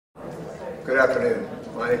Good afternoon.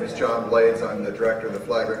 My name is John Blades. I'm the director of the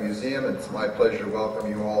Flagler Museum, and it's my pleasure to welcome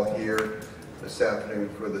you all here this afternoon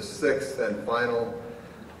for the sixth and final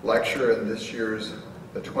lecture in this year's,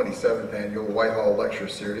 the 27th annual Whitehall Lecture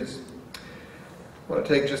Series. I want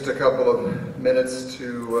to take just a couple of minutes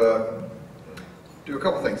to do a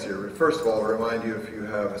couple things here. First of all, remind you, if you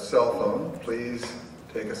have a cell phone, please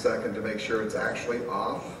take a second to make sure it's actually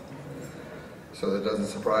off, so that it doesn't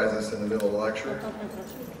surprise us in the middle of the lecture.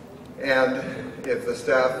 And if the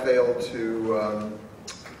staff failed to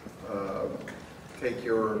take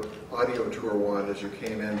your audio tour wand as you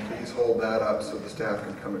came in, please hold that up so the staff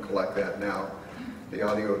can come and collect that now. The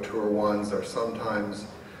audio tour wands are sometimes,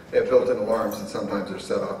 they have built-in alarms, and sometimes they're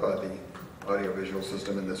set off by the audiovisual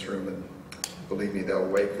system in this room, and believe me, they'll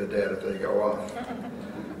wake the dead if they go off.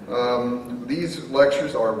 These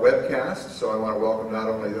lectures are webcast, so I want to welcome not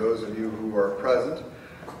only those of you who are present,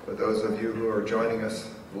 but those of you who are joining us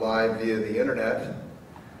live via the internet.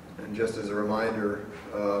 And just as a reminder,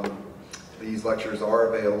 these lectures are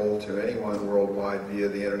available to anyone worldwide via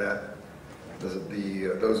the internet. Those of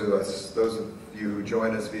you who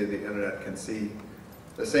join us via the internet can see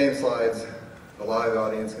the same slides the live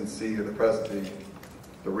audience can see, or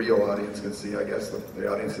the real audience can see, I guess, the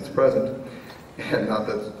audience that's present. And not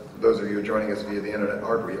that those of you joining us via the internet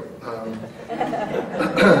aren't real.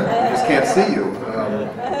 Just can't see you.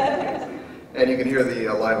 And you can hear the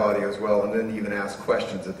live audio as well, and then even ask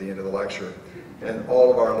questions at the end of the lecture. And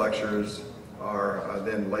all of our lectures are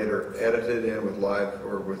then later edited in with live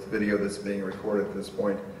or with video that's being recorded at this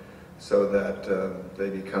point, so that they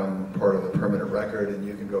become part of the permanent record, and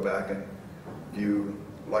you can go back and view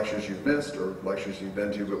lectures you've missed or lectures you've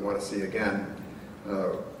been to but want to see again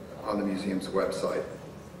on the museum's website.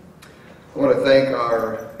 I want to thank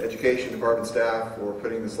our education department staff for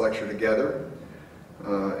putting this lecture together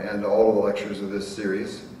and all of the lectures of this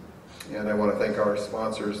series. And I want to thank our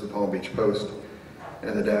sponsors, the Palm Beach Post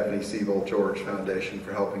and the Daphne Siebel George Foundation,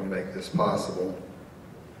 for helping to make this possible.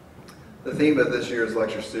 The theme of this year's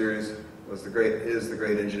lecture series is the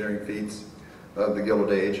great engineering feats of the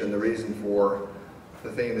Gilded Age, and the reason for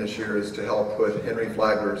the theme this year is to help put Henry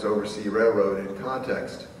Flagler's Oversea Railroad in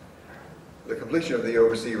context. The completion of the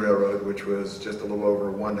Oversea Railroad, which was just a little over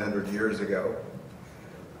 100 years ago,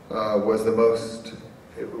 was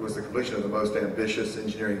the completion of the most ambitious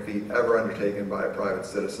engineering feat ever undertaken by a private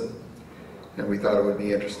citizen. And we thought it would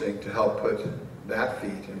be interesting to help put that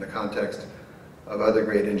feat in the context of other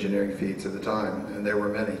great engineering feats of the time, and there were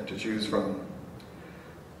many to choose from.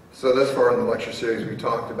 So thus far in the lecture series, we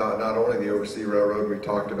talked about not only the Oversea Railroad, we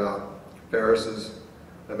talked about Ferris's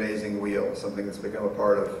amazing wheel, something that's become a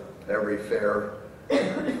part of every fair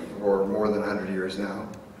for more than 100 years now.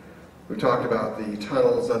 We talked about the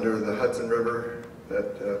tunnels under the Hudson River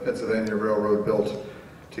that Pennsylvania Railroad built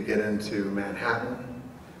to get into Manhattan.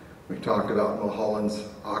 We talked about Mulholland's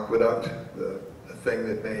aqueduct, the thing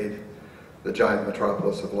that made the giant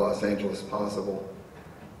metropolis of Los Angeles possible.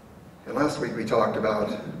 And last week we talked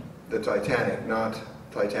about the Titanic, not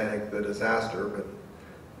Titanic the disaster, but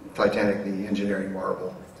Titanic the engineering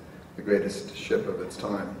marvel, the greatest ship of its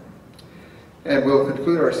time. And we'll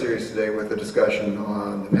conclude our series today with a discussion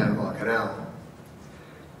on the Panama Canal.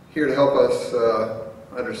 Here to help us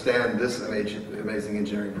understand this amazing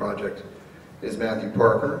engineering project is Matthew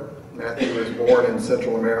Parker. Matthew was born in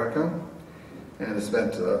Central America and has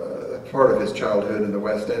spent a part of his childhood in the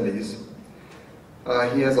West Indies.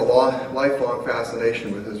 He has a lifelong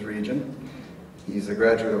fascination with his region. He's a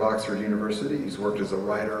graduate of Oxford University. He's worked as a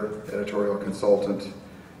writer, editorial consultant,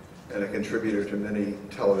 and a contributor to many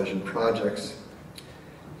television projects.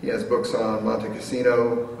 He has books on Monte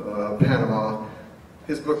Cassino, Panama.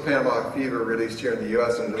 His book, Panama Fever, released here in the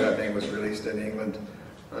U.S. under that name, was released in England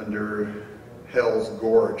under Hell's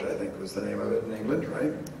Gorge, I think was the name of it in England,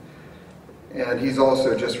 right? And he's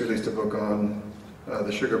also just released a book on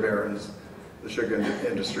the sugar barons, the sugar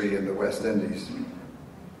industry in the West Indies.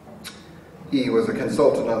 He was a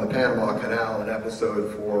consultant on the Panama Canal, an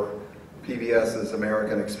episode for PBS's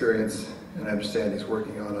American Experience, and I understand he's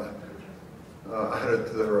working on a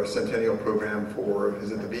 100th or a centennial program for,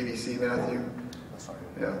 is it the BBC, Matthew? Sorry.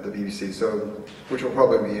 Yeah, the BBC, so, which will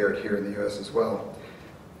probably be aired here in the US as well.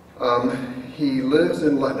 He lives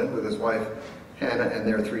in London with his wife, Hannah, and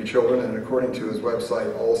their 3 children, and according to his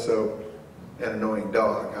website, also an annoying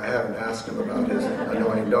dog. I haven't asked him about his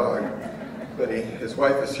annoying dog, but his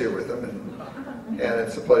wife is here with him, and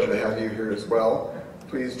it's a pleasure to have you here as well.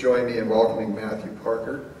 Please join me in welcoming Matthew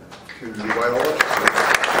Parker to the Whitehall Lecture Series.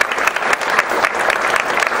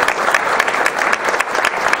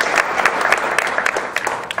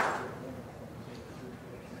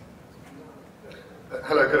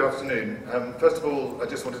 Hello, good afternoon. First of all, I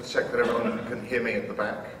just wanted to check that everyone can hear me at the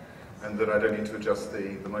back and that I don't need to adjust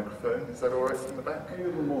the microphone. Is that all right in the back? A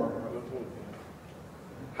little more.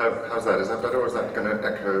 How's that? Is that better, or is that going to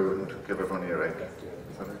echo and give everyone earache?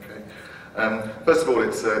 Is that okay? First of all,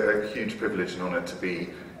 it's a huge privilege and honour to be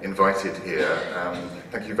invited here.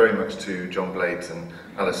 Thank you very much to John Blades and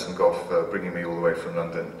Alison Goff for bringing me all the way from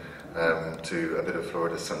London to a bit of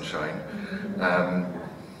Florida sunshine.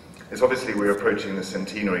 It's obviously we're approaching the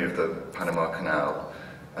centenary of the Panama Canal,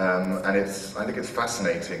 and I think it's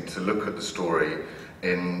fascinating to look at the story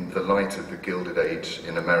in the light of the Gilded Age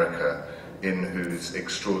in America, in whose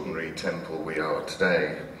extraordinary temple we are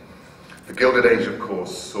today. The Gilded Age, of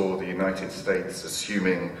course, saw the United States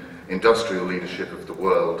assuming industrial leadership of the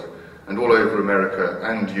world, and all over America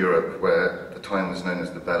and Europe, where the time was known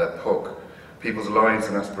as the Belle Epoque, people's lives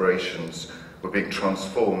and aspirations were being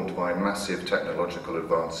transformed by massive technological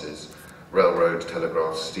advances, railroads,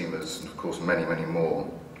 telegraphs, steamers, and of course many, many more.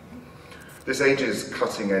 This age's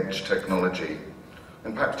cutting-edge technology,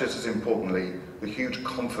 and perhaps just as importantly, the huge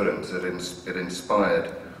confidence that it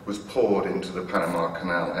inspired, was poured into the Panama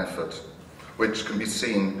Canal effort, which can be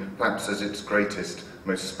seen perhaps as its greatest,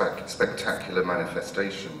 most spectacular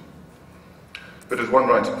manifestation. But as one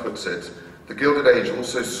writer puts it, the Gilded Age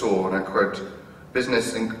also saw, and I quote,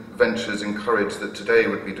 business ventures encouraged that today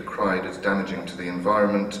would be decried as damaging to the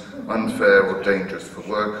environment, unfair or dangerous for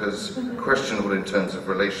workers, questionable in terms of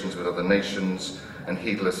relations with other nations, and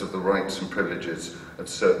heedless of the rights and privileges of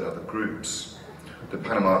certain other groups. The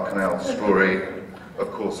Panama Canal story,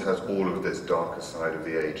 of course, has all of this darker side of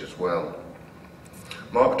the age as well.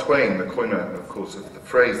 Mark Twain, the coiner, of course, of the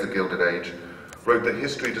phrase the Gilded Age, wrote that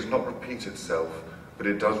history does not repeat itself, but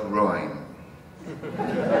it does rhyme.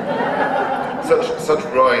 Such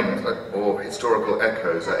rhymes or historical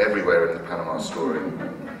echoes are everywhere in the Panama story.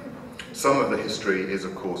 Some of the history is,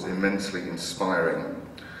 of course, immensely inspiring.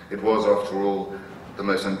 It was, after all, the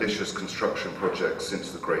most ambitious construction project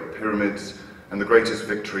since the Great Pyramids, and the greatest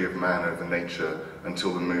victory of man over nature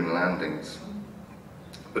until the moon landings.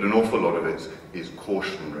 But an awful lot of it is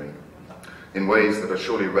cautionary, in ways that are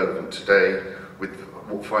surely relevant today, with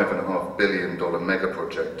 $5.5 billion mega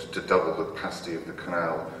project to double the capacity of the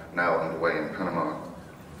canal now underway in Panama.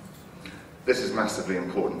 This is a massively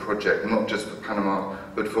important project, not just for Panama,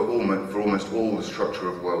 but for almost all the structure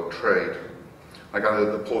of world trade. I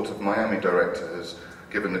gather the Port of Miami director has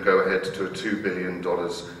given the go-ahead to a $2 billion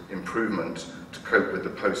improvement to cope with the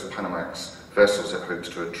post-Panamax vessels it hopes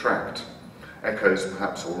to attract. Echoes,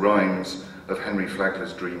 perhaps, or rhymes of Henry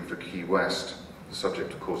Flagler's dream for Key West, the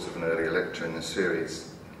subject, of course, of an earlier lecture in the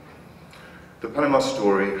series. The Panama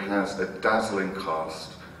story has a dazzling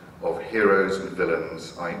cast of heroes and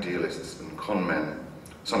villains, idealists and con men,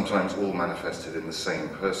 sometimes all manifested in the same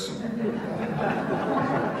person.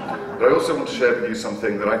 But I also want to share with you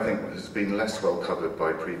something that I think has been less well covered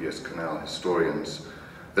by previous canal historians,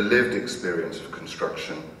 the lived experience of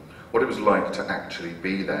construction, what it was like to actually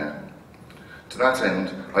be there. To that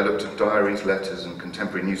end, I looked at diaries, letters, and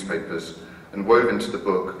contemporary newspapers, and wove into the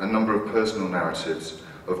book a number of personal narratives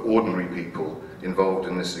of ordinary people involved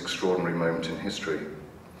in this extraordinary moment in history.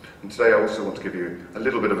 And today I also want to give you a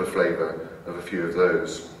little bit of a flavour of a few of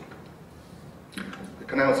those. The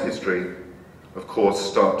canal's history, of course,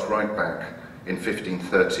 starts right back in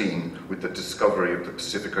 1513 with the discovery of the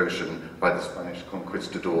Pacific Ocean by the Spanish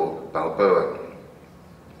conquistador Balboa.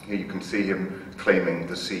 Here you can see him claiming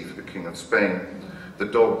the sea for the King of Spain. The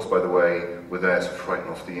dogs, by the way, were there to frighten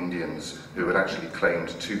off the Indians, who had actually claimed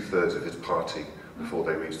 2/3 of his party before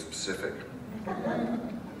they reached the Pacific.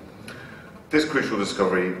 This crucial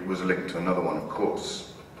discovery was linked to another one, of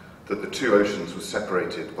course, that the two oceans were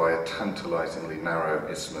separated by a tantalizingly narrow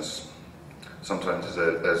isthmus, sometimes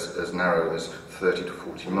as narrow as 30 to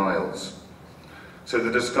 40 miles. So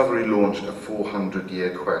the discovery launched a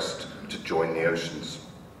 400-year quest to join the oceans.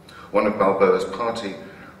 One of Balboa's party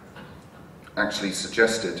actually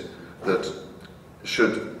suggested that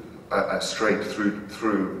should a strait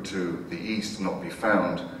through to the east not be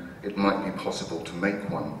found, it might be possible to make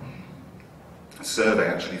one. A survey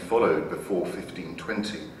actually followed before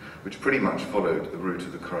 1520, which pretty much followed the route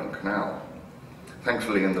of the current canal.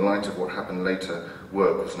 Thankfully, in the light of what happened later,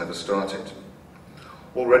 work was never started.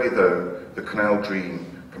 Already, though, the canal dream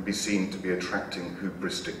can be seen to be attracting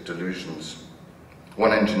hubristic delusions.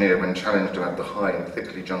 One engineer, when challenged about the high and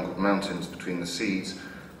thickly jungled mountains between the seas,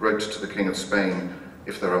 wrote to the King of Spain,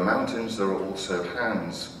 "If there are mountains, there are also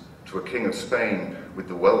hands. To a King of Spain, with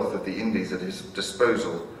the wealth of the Indies at his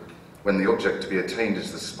disposal, when the object to be attained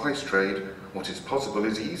is the spice trade, what is possible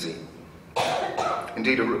is easy."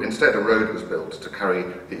 Indeed, instead a road was built to carry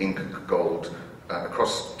the Inca gold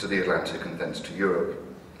across to the Atlantic and thence to Europe.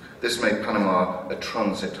 This made Panama a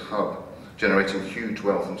transit hub, generating huge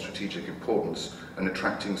wealth and strategic importance and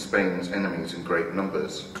attracting Spain's enemies in great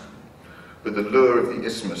numbers. But the lure of the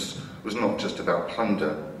isthmus was not just about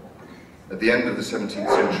plunder. At the end of the 17th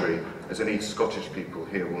century, as any Scottish people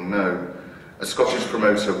here will know, a Scottish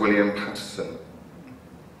promoter, William Paterson,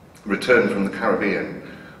 returned from the Caribbean,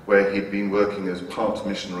 where he'd been working as part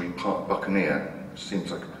missionary, part buccaneer, which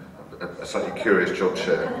seems like a slightly curious job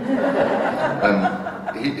share.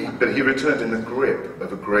 But he returned in the grip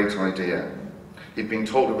of a great idea. He'd been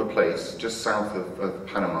told of a place just south of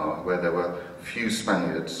Panama where there were few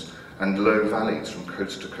Spaniards and low valleys from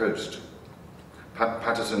coast to coast.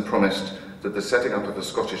 Paterson promised that the setting up of a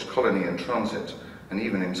Scottish colony in transit, and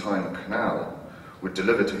even in time a canal, would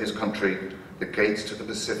deliver to his country the gates to the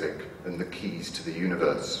Pacific and the keys to the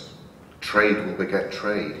universe. Trade will beget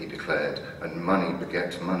trade, he declared, and money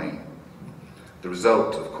beget money. The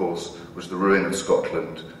result, of course, was the ruin of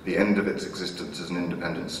Scotland, the end of its existence as an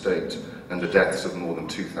independent state, and the deaths of more than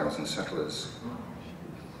 2,000 settlers.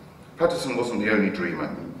 Paterson wasn't the only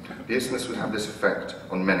dreamer. The isthmus would have this effect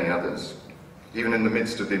on many others. Even in the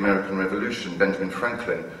midst of the American Revolution, Benjamin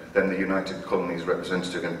Franklin, then the United Colonies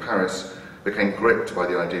representative in Paris, became gripped by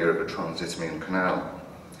the idea of a Transisthmian canal.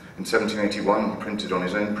 In 1781, he printed on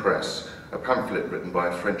his own press a pamphlet written by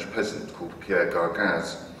a French peasant called Pierre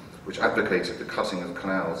Gargaz, which advocated the cutting of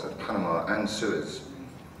canals at Panama and Suez.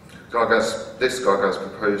 Gargaz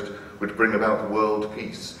proposed would bring about world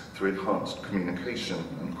peace through enhanced communication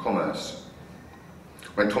and commerce.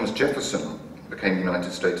 When Thomas Jefferson became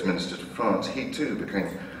United States Minister to France, he too became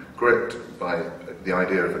gripped by the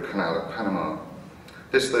idea of a canal at Panama.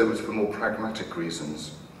 This, though, was for more pragmatic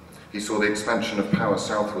reasons. He saw the expansion of power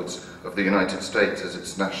southwards of the United States as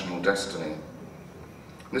its national destiny.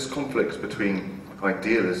 This conflict between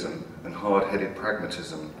idealism and hard-headed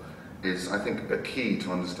pragmatism is, I think, a key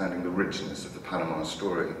to understanding the richness of the Panama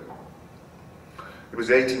story. It was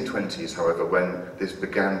the 1820s, however, when this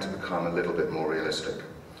began to become a little bit more realistic.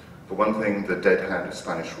 For one thing, the dead hand of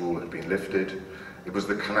Spanish rule had been lifted. It was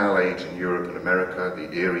the canal age in Europe and America.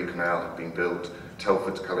 The Erie Canal had been built,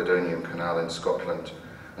 Telford's Caledonian Canal in Scotland,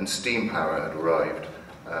 and steam power had arrived,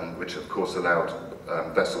 which of course allowed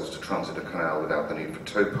vessels to transit a canal without the need for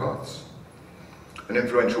towpaths. An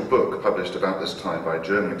influential book published about this time by a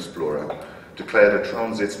German explorer declared a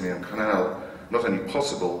Transisthmian canal not only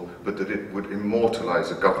possible, but that it would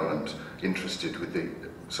immortalize a government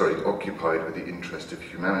occupied with the interest of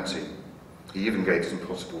humanity. He even gave some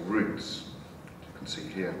possible routes, you can see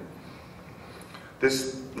here.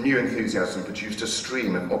 This new enthusiasm produced a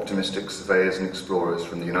stream of optimistic surveyors and explorers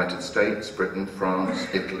from the United States, Britain, France,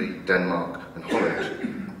 Italy, Denmark, and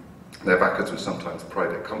Holland. Their backers were sometimes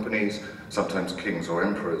private companies, sometimes kings or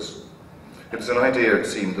emperors. It was an idea, it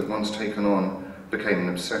seemed, that once taken on became an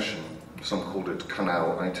obsession. Some called it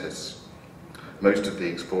canal-itis. Most of the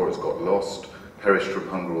explorers got lost, perished from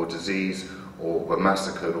hunger or disease, or were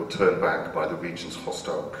massacred or turned back by the region's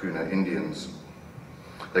hostile Kuna Indians.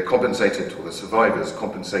 They compensated, or the survivors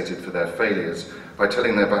compensated for their failures by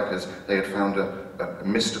telling their backers they had found a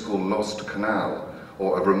mystical lost canal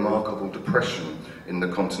or a remarkable depression in the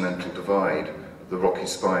continental divide, the rocky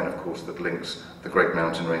spine, of course, that links the great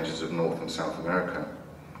mountain ranges of North and South America.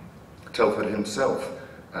 Telford himself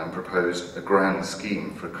proposed a grand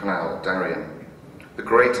scheme for a canal at Darien. The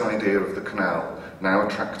great idea of the canal now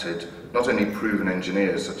attracted not only proven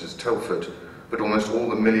engineers such as Telford, but almost all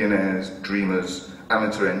the millionaires, dreamers,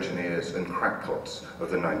 amateur engineers and crackpots of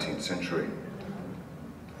the 19th century.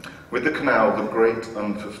 With the canal, the great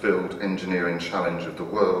unfulfilled engineering challenge of the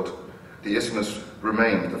world, the isthmus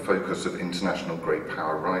remained the focus of international great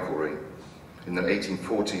power rivalry. In the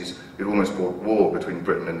 1840s, it almost brought war between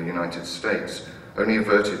Britain and the United States, only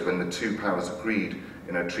averted when the two powers agreed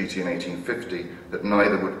in a treaty in 1850 that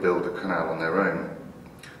neither would build a canal on their own.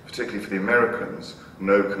 Particularly for the Americans,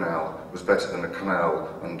 no canal was better than a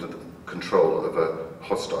canal under the control of a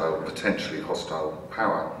hostile, potentially hostile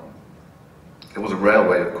power. There was a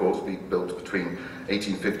railway, of course, being built between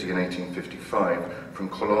 1850 and 1855 from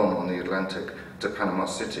Colón on the Atlantic to Panama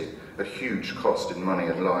City at huge cost in money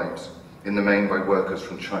and lives, in the main by workers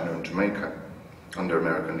from China and Jamaica under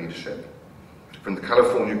American leadership. From the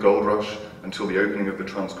California gold rush until the opening of the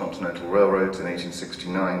transcontinental railroads in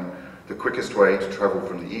 1869, the quickest way to travel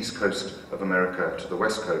from the east coast of America to the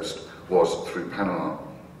west coast was through Panama.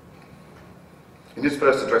 In his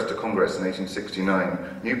first address to Congress in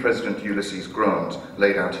 1869, new President Ulysses Grant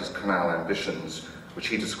laid out his canal ambitions, which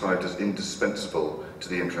he described as indispensable to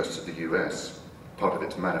the interests of the US, part of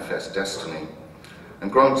its manifest destiny.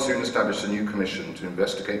 and Grant soon established a new commission to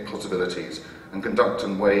investigate possibilities and conduct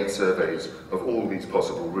and weigh surveys of all these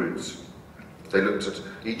possible routes. They looked at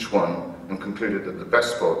each one and concluded that the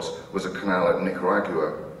best spot was a canal at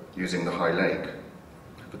Nicaragua using the High Lake.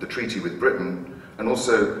 But the treaty with Britain, and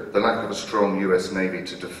also the lack of a strong US Navy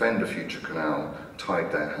to defend a future canal,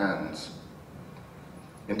 tied their hands.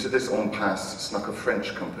 Into this impasse snuck a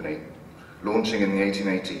French company, launching in the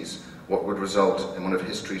 1880s what would result in one of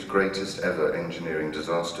history's greatest ever engineering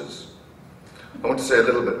disasters. I want to say a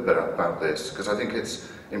little bit about this because I think it's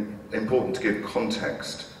important to give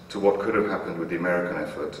context to what could have happened with the American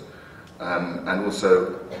effort, and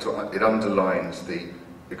also it underlines the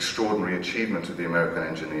extraordinary achievement of the American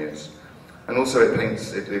engineers. And also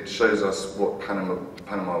it shows us what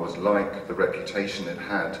Panama was like, the reputation it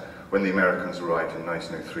had when the Americans arrived in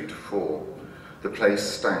 1903 to 4. The place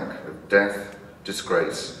stank of death,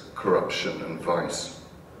 disgrace, corruption and vice.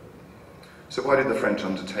 So why did the French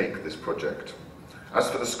undertake this project? As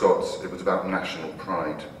for the Scots, it was about national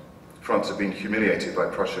pride. France had been humiliated by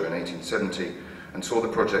Prussia in 1870 and saw the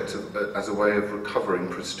project as a way of recovering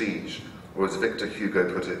prestige, or as Victor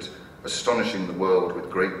Hugo put it, astonishing the world with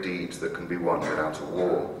great deeds that can be won without a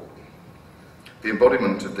war. The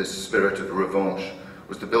embodiment of this spirit of revanche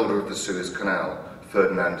was the builder of the Suez Canal,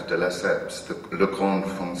 Ferdinand de Lesseps, the Le Grand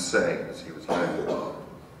Français, as he was known.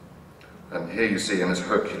 Here you see him as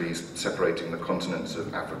Hercules separating the continents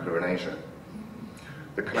of Africa and Asia.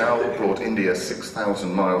 The canal brought India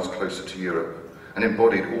 6,000 miles closer to Europe and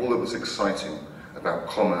embodied all that was exciting about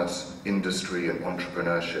commerce, industry and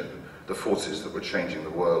entrepreneurship, the forces that were changing the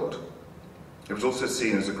world. It was also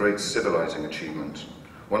seen as a great civilizing achievement.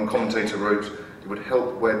 One commentator wrote, it would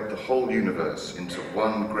help wed the whole universe into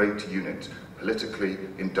one great unit, politically,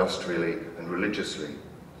 industrially and religiously.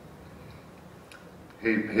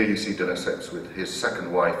 Here you see de Lesseps with his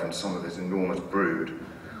second wife and some of his enormous brood.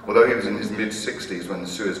 Although he was in his mid-60s when the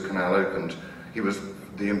Suez Canal opened, he was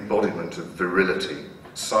the embodiment of virility,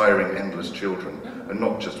 siring endless children, and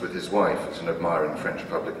not just with his wife, as an admiring French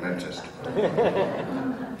public noticed.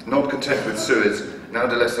 Not content with Suez, now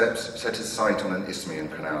de Lesseps set his sight on an Isthmian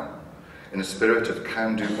canal. In a spirit of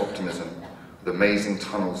can-do optimism, with amazing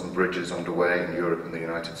tunnels and bridges underway in Europe and the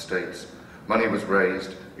United States, money was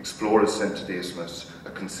raised, explorers sent to the Isthmus, a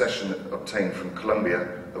concession obtained from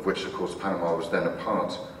Colombia, of which of course Panama was then a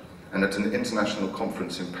part, and at an international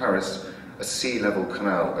conference in Paris, a sea-level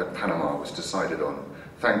canal at Panama was decided on,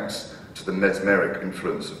 thanks to the mesmeric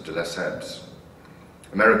influence of de Lesseps.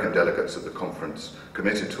 American delegates at the conference,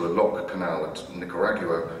 committed to a lock canal at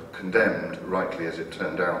Nicaragua, condemned, rightly as it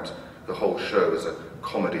turned out, the whole show as a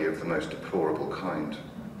comedy of the most deplorable kind.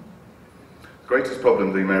 The greatest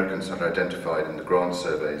problem the Americans had identified in the Grant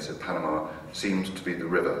surveys at Panama seemed to be the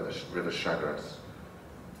river Chagres.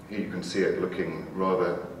 Here you can see it looking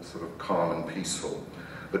rather sort of calm and peaceful.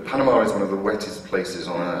 But Panama is one of the wettest places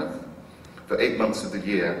on earth. For 8 months of the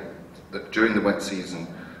year, during the wet season,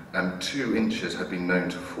 2 inches had been known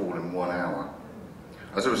to fall in 1 hour.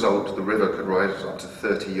 As a result, the river could rise up to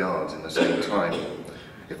 30 yards in the same time.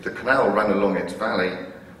 If the canal ran along its valley,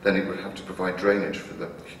 then it would have to provide drainage for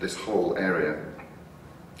this whole area.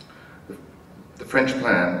 The French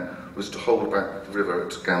plan was to hold back the river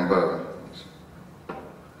at Gamboa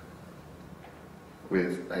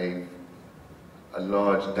with a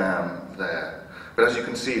large dam there. But as you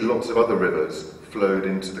can see, lots of other rivers flowed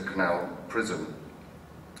into the canal prism.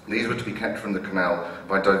 These were to be kept from the canal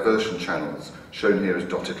by diversion channels, shown here as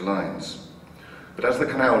dotted lines. But as the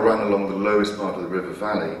canal ran along the lowest part of the river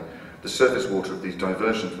valley, the surface water of these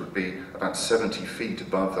diversions would be about 70 feet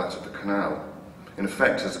above that of the canal. In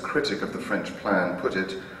effect, as a critic of the French plan put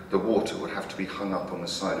it, the water would have to be hung up on the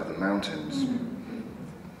side of the mountains.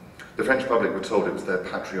 The French public were told it was their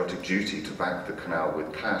patriotic duty to back the canal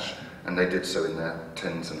with cash, and they did so in their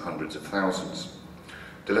tens and hundreds of thousands.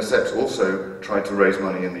 De Lesseps also tried to raise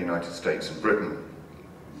money in the United States and Britain.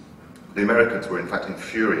 The Americans were in fact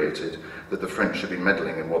infuriated that the French should be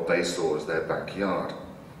meddling in what they saw as their backyard,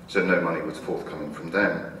 so no money was forthcoming from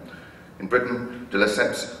them. In Britain, de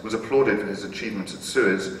Lesseps was applauded for his achievements at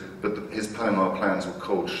Suez, but his Panama plans were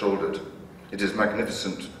cold-shouldered. It is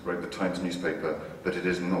magnificent, wrote the Times newspaper, but it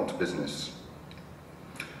is not business.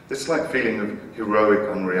 This slight feeling of heroic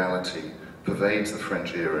unreality pervades the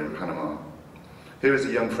French era in Panama. Here is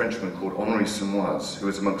a young Frenchman called Henri Semoise, who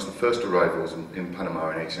was amongst the first arrivals in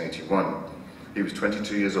Panama in 1881. He was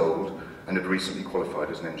 22 years old and had recently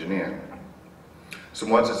qualified as an engineer.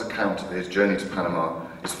 Semoise's account of his journey to Panama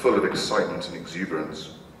is full of excitement and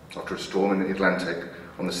exuberance. After a storm in the Atlantic,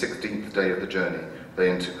 on the 16th day of the journey, they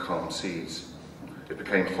entered calm seas. It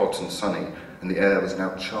became hot and sunny, and the air was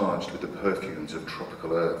now charged with the perfumes of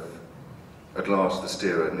tropical earth. At last the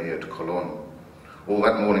steamer neared Colon. All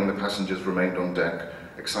that morning the passengers remained on deck,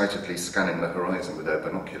 excitedly scanning the horizon with their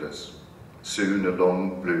binoculars. Soon a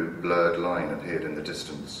long, blue, blurred line appeared in the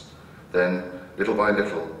distance. Then, little by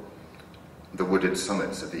little, the wooded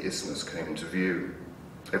summits of the isthmus came into view.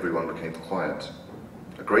 Everyone became quiet.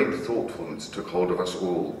 A great thoughtfulness took hold of us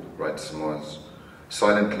all, writes Samoas.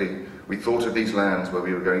 Silently, we thought of these lands where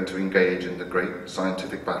we were going to engage in the great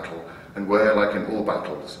scientific battle, and where, like in all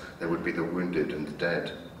battles, there would be the wounded and the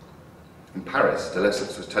dead. In Paris, de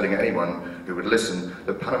Lesseps was telling anyone who would listen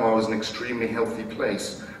that Panama was an extremely healthy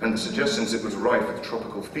place, and the suggestions it was rife with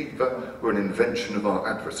tropical fever were an invention of our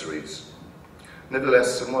adversaries.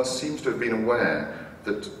 Nevertheless, Samoas seems to have been aware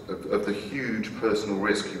of the huge personal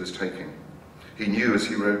risk he was taking. He knew, as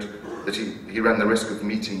he wrote, that he ran the risk of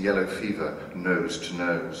meeting yellow fever nose to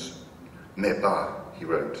nose. Mais bas, he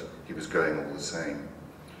wrote, he was going all the same.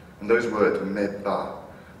 And those words, mais bas,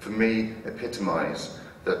 for me epitomise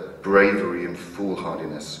the bravery and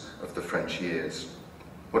foolhardiness of the French years.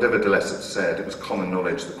 Whatever de Lesseps said, it was common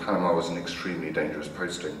knowledge that Panama was an extremely dangerous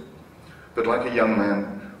posting. But like a young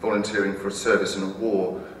man volunteering for a service in a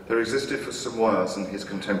war, there existed for Samoas and his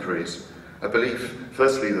contemporaries a belief,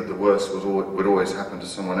 firstly, that the worst would always happen to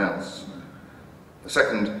someone else. The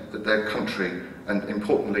second, that their country, and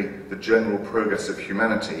importantly, the general progress of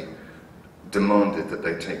humanity, demanded that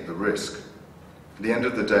they take the risk. At the end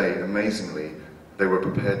of the day, amazingly, they were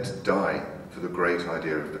prepared to die for the great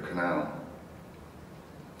idea of the canal.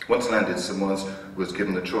 Once landed, Samoas was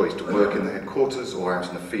given the choice to work in the headquarters or out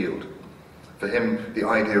in the field. For him, the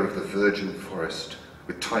idea of the virgin forest,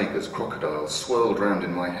 with tigers, crocodiles, swirled round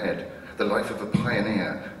in my head. The life of a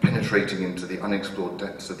pioneer penetrating into the unexplored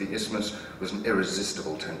depths of the isthmus was an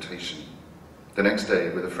irresistible temptation. The next day,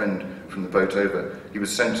 with a friend from the boat over, he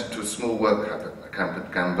was sent to a small work camp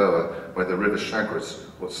at Gamboa, where the river Chagres,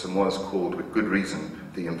 what Samoas called with good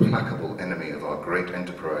reason the implacable enemy of our great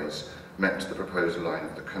enterprise, met the proposed line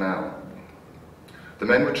of the canal. The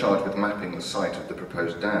men were charged with mapping the site of the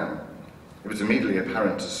proposed dam. It was immediately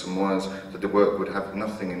apparent to Samoas that the work would have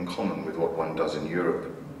nothing in common with what one does in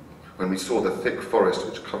Europe. When we saw the thick forest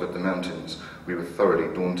which covered the mountains, we were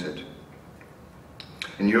thoroughly daunted.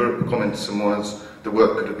 In Europe, comments Samoas, the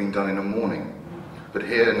work could have been done in a morning. But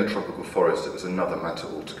here in the tropical forest, it was another matter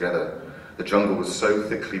altogether. The jungle was so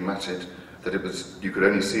thickly matted that you could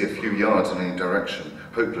only see a few yards in any direction,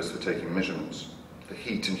 hopeless for taking measurements. The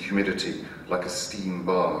heat and humidity, like a steam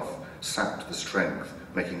bath, sapped the strength,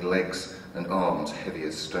 making legs and arms heavy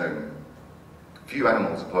as stone. Few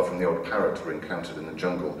animals, apart from the odd parrot, were encountered in the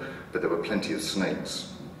jungle, but there were plenty of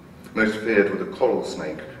snakes. Most feared were the coral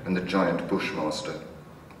snake and the giant bushmaster.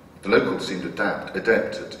 The locals seemed adept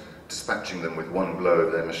at dispatching them with one blow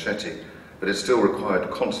of their machete, but it still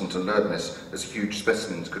required constant alertness as huge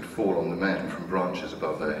specimens could fall on the men from branches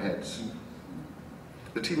above their heads.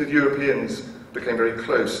 The team of Europeans became very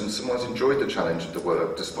close, and Samoas enjoyed the challenge of the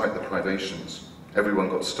work despite the privations. Everyone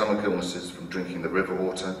got stomach illnesses from drinking the river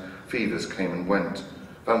water, fevers came and went,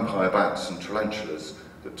 vampire bats and tarantulas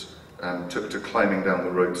that took to climbing down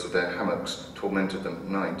the ropes of their hammocks tormented them at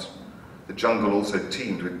night. The jungle also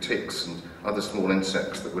teemed with ticks and other small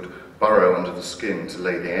insects that would burrow under the skin to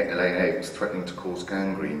lay eggs, threatening to cause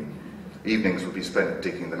gangrene. Evenings would be spent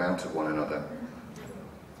digging them out of one another.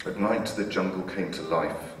 At night, the jungle came to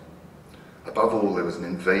life. Above all, there was an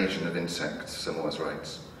invasion of insects, Samoas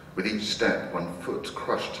writes. With each step, one foot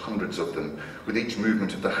crushed hundreds of them. With each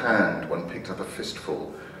movement of the hand, one picked up a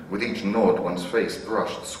fistful. With each nod, one's face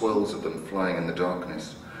brushed swirls of them flying in the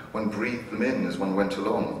darkness. One breathed them in as one went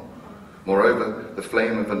along. Moreover, the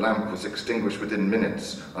flame of a lamp was extinguished within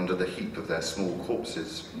minutes under the heap of their small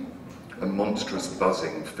corpses. A monstrous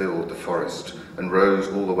buzzing filled the forest and rose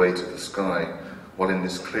all the way to the sky, while in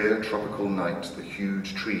this clear tropical night the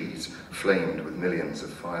huge trees flamed with millions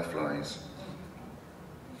of fireflies.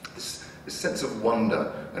 This sense of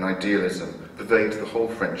wonder and idealism pervaded the whole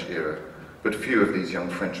French era, but few of these young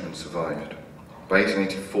Frenchmen survived. By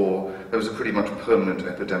 1884, there was a pretty much permanent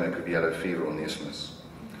epidemic of yellow fever on the isthmus.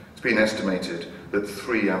 It's been estimated that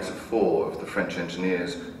 3 out of 4 of the French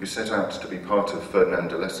engineers who set out to be part of Ferdinand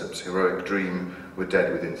de Lesseps' heroic dream were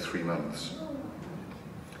dead within 3 months.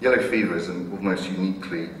 Yellow fever is an almost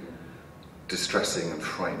uniquely distressing and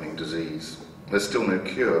frightening disease. There's still no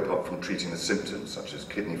cure apart from treating the symptoms, such as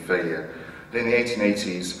kidney failure. And in the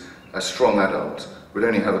 1880s, a strong adult would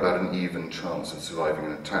only have about an even chance of surviving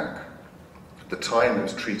an attack. At the time, it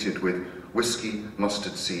was treated with whiskey,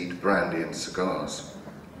 mustard seed, brandy, and cigars.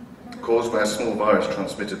 Caused by a small virus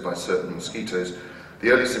transmitted by certain mosquitoes, The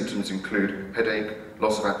early symptoms include headache,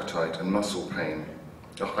 loss of appetite and muscle pain.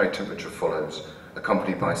 A high temperature follows,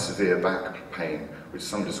 accompanied by severe back pain, which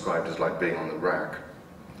some described as like being on the rack.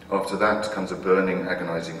 After that comes a burning,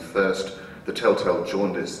 agonizing thirst, the telltale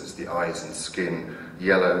jaundice as the eyes and skin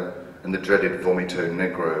yellow, and the dreaded vomito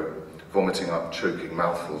negro, vomiting up choking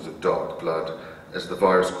mouthfuls of dark blood, as the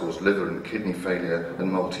virus caused liver and kidney failure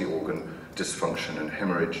and multi-organ dysfunction and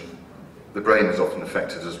hemorrhage. The brain is often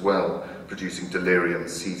affected as well, producing delirium,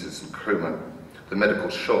 seizures and coma. The medical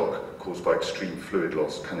shock caused by extreme fluid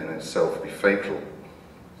loss can in itself be fatal.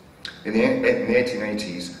 In the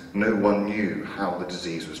 1880s, no one knew how the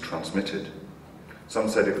disease was transmitted. Some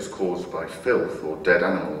said it was caused by filth or dead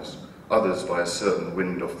animals, others by a certain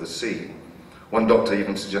wind off the sea. One doctor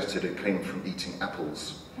even suggested it came from eating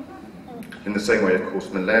apples. In the same way, of course,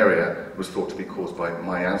 malaria was thought to be caused by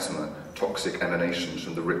miasma, toxic emanations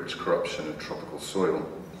from the rich corruption of tropical soil.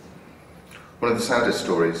 One of the saddest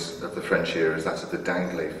stories of the French era is that of the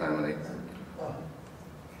Danglé family.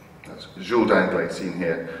 That's Jules Danglé, seen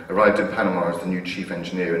here, arrived in Panama as the new chief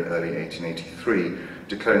engineer in early 1883,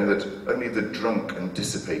 declaring that only the drunk and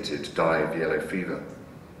dissipated die of yellow fever.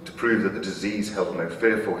 To prove that the disease held no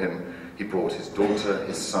fear for him, he brought his daughter,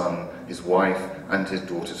 his son, his wife, and his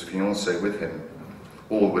daughter's fiancé with him.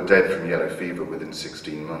 All were dead from yellow fever within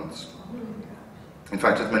 16 months. In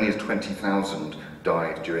fact, as many as 20,000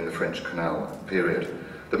 died during the French Canal period,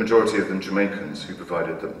 the majority of them Jamaicans who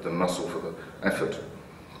provided the muscle for the effort.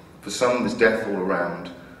 For some, this death all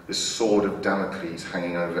around, this sword of Damocles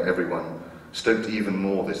hanging over everyone, stoked even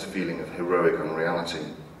more this feeling of heroic unreality.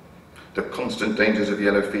 The constant dangers of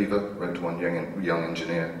yellow fever, wrote one young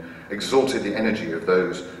engineer, exalted the energy of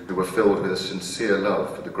those who were filled with a sincere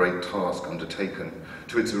love for the great task undertaken.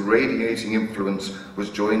 To its irradiating influence was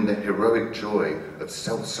joined the heroic joy of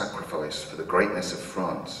self-sacrifice for the greatness of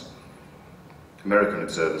France. American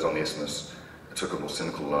observers on the isthmus took a more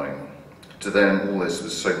cynical line. To them, all this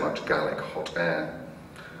was so much Gallic hot air.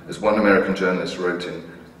 As one American journalist wrote in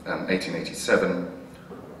 1887,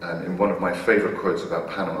 in one of my favourite quotes about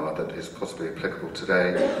Panama that is possibly applicable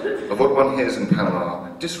today, of what one hears in Panama,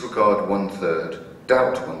 disregard 1/3,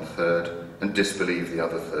 doubt 1/3, and disbelieve the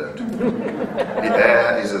other third. The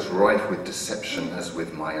air is as rife with deception as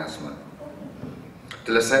with miasma.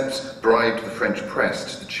 De Lesseps bribed the French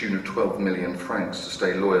press to the tune of 12 million francs to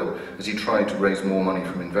stay loyal as he tried to raise more money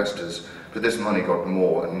from investors, but this money got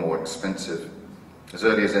more and more expensive. As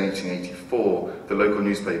early as 1884, the local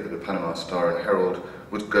newspaper, the Panama Star and Herald,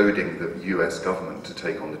 was goading the US government to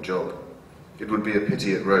take on the job. It would be a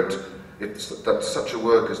pity, it wrote, that such a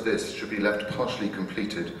work as this should be left partially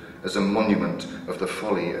completed as a monument of the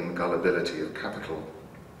folly and gullibility of capital.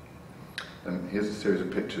 Here's a series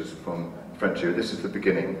of pictures from French era. This is the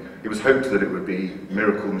beginning. It was hoped that it would be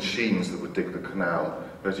miracle machines that would dig the canal.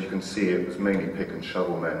 As you can see, it was mainly pick and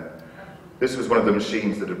shovel men. This was one of the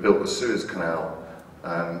machines that had built the Suez Canal,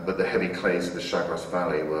 but the heavy clays of the Chagres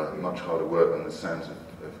Valley were much harder work than the sands of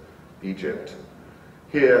Egypt.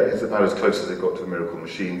 Here is about as close as it got to a miracle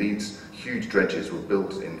machine. These huge dredges were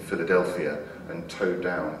built in Philadelphia and towed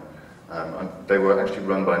down. And they were actually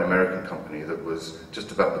run by an American company that was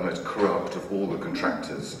just about the most corrupt of all the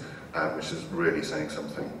contractors, which is really saying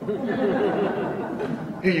something.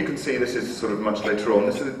 Here you can see this is sort of much later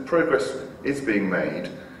on. Progress is being made,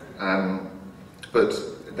 but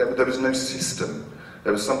there was no system.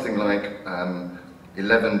 There was something like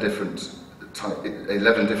 11 different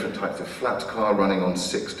types of flat car running on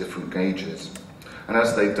 6 different gauges. And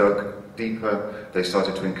as they dug deeper, they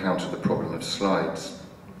started to encounter the problem of slides.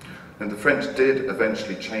 And the French did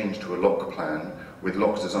eventually change to a lock plan, with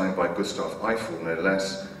locks designed by Gustave Eiffel, no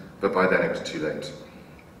less, but by then it was too late.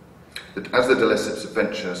 As the de Lesseps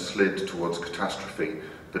adventure slid towards catastrophe,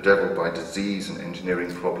 bedeviled by disease and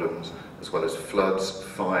engineering problems, as well as floods,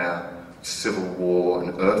 fire, civil war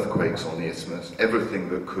and earthquakes on the isthmus, everything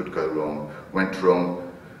that could go wrong went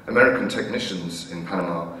wrong. American technicians in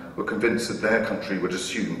Panama were convinced that their country would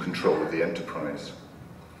assume control of the enterprise.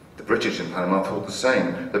 The British in Panama thought the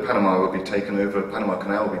same, that Panama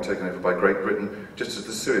Canal would be taken over by Great Britain, just as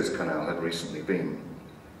the Suez Canal had recently been.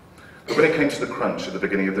 But when it came to the crunch at the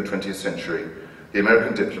beginning of the 20th century, the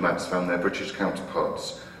American diplomats found their British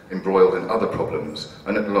counterparts embroiled in other problems,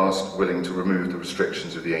 and at last willing to remove the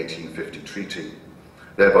restrictions of the 1850 treaty,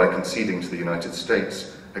 thereby conceding to the United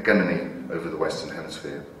States hegemony over the Western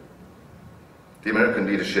Hemisphere. The American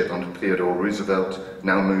leadership under Theodore Roosevelt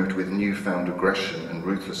now moved with newfound aggression and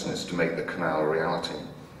ruthlessness to make the canal a reality.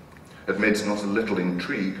 Amidst not a little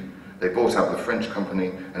intrigue, they bought out the French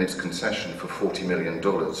company and its concession for $40 million,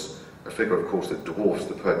 a figure, of course, that dwarfs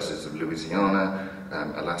the purchases of Louisiana,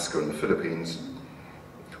 Alaska and the Philippines.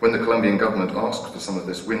 When the Colombian government asked for some of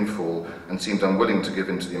this windfall and seemed unwilling to give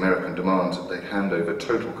in to the American demand that they hand over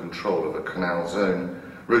total control of a canal zone,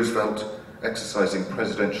 Roosevelt, exercising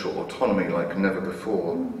presidential autonomy like never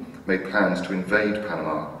before, made plans to invade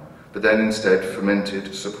Panama, but then instead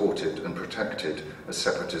fomented, supported and protected a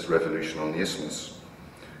separatist revolution on the Isthmus.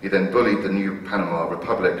 He then bullied the new Panama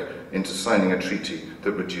Republic into signing a treaty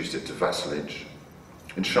that reduced it to vassalage.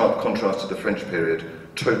 In sharp contrast to the French period,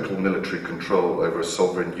 total military control over a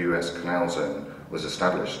sovereign US canal zone was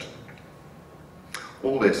established.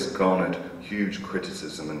 All this garnered huge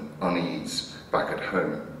criticism and unease back at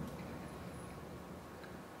home.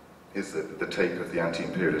 Here's the take of the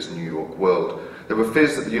anti-imperialist New York World. There were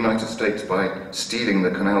fears that the United States, by stealing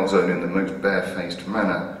the canal zone in the most barefaced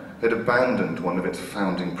manner, had abandoned one of its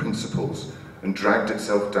founding principles and dragged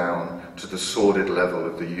itself down to the sordid level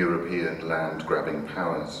of the European land-grabbing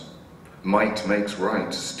powers. Might makes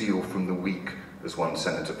right, steal from the weak, as one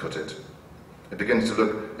senator put it. It begins to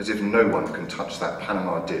look as if no one can touch that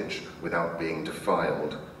Panama ditch without being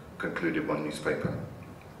defiled, concluded one newspaper.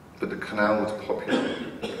 But the canal was popular.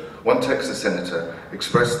 One Texas senator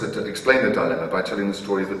explained the dilemma by telling the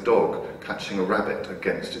story of a dog catching a rabbit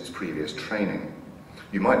against its previous training.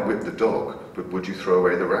 You might whip the dog, but would you throw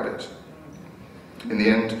away the rabbit? In the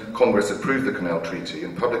end, Congress approved the Canal Treaty,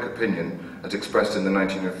 and public opinion, as expressed in the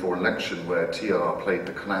 1904 election where TR played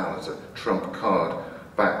the canal as a trump card,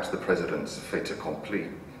 backed the president's fait accompli.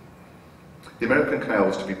 The American canal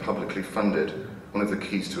was to be publicly funded, one of the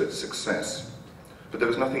keys to its success. But there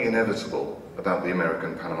was nothing inevitable about the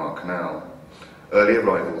American Panama Canal. Early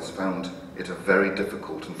arrivals found it a very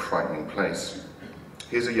difficult and frightening place.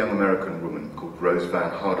 Here's a young American woman called Rose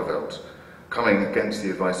Van Hardevelt, coming against the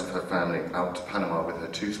advice of her family out to Panama with her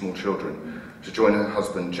two small children to join her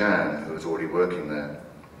husband Jan, who was already working there.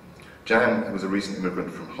 Jan was a recent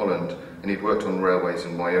immigrant from Holland, and he'd worked on railways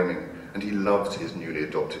in Wyoming, and he loved his newly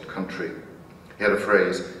adopted country. He had a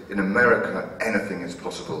phrase, "In America, anything is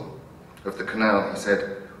possible." Of the canal, he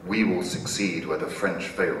said, "We will succeed where the French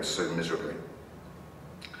failed so miserably."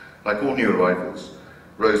 Like all new arrivals,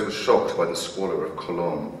 Rose was shocked by the squalor of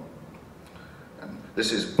Colón.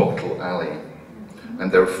 This is Bottle Alley,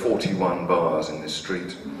 and there are 41 bars in this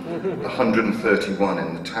street, 131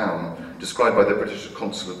 in the town, described by the British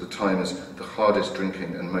consul at the time as the hardest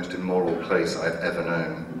drinking and most immoral place I've ever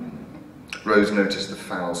known. Rose noticed the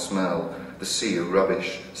foul smell, the sea of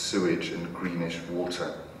rubbish, sewage and greenish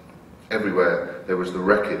water. Everywhere there was the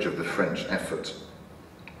wreckage of the French effort,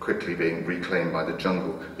 quickly being reclaimed by the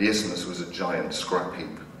jungle. The isthmus was a giant scrap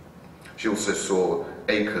heap. She also saw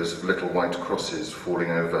acres of little white crosses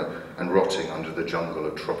falling over and rotting under the jungle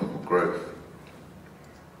of tropical growth.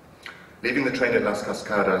 Leaving the train at Las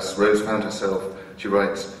Cascadas, Rose found herself, she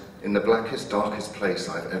writes, in the blackest, darkest place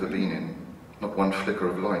I've ever been in. Not one flicker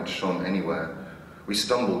of light shone anywhere. We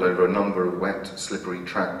stumbled over a number of wet, slippery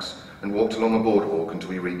tracks and walked along a boardwalk until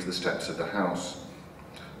we reached the steps of the house.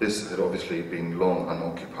 This had obviously been long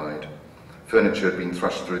unoccupied. Furniture had been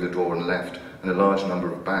thrust through the door and left, and a large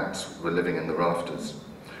number of bats were living in the rafters.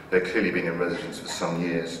 They had clearly been in residence for some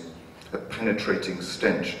years. A penetrating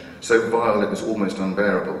stench, so vile it was almost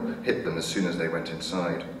unbearable, hit them as soon as they went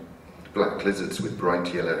inside. Black lizards with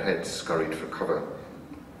bright yellow heads scurried for cover.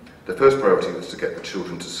 The first priority was to get the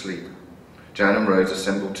children to sleep. Jan and Rose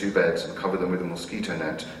assembled two beds and covered them with a mosquito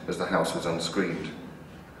net as the house was unscreened.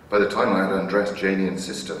 By the time I had undressed Janie and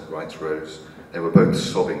sister, writes Rose, they were both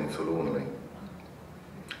sobbing forlornly.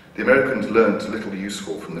 The Americans learned little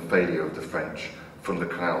useful from the failure of the French, from the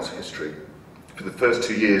canal's history. For the first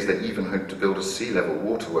 2 years, they even hoped to build a sea-level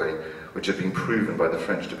waterway, which had been proven by the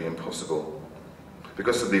French to be impossible.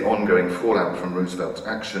 Because of the ongoing fallout from Roosevelt's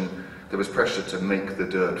action, there was pressure to make the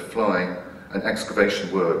dirt fly, and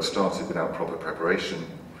excavation work started without proper preparation.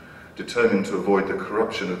 Determined to avoid the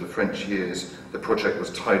corruption of the French years, the project was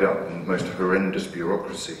tied up in the most horrendous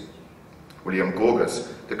bureaucracy. William Gorgas,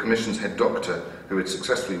 the Commission's head doctor, who had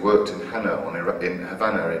successfully worked in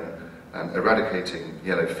Havana in eradicating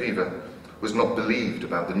yellow fever, was not believed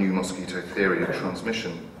about the new mosquito theory of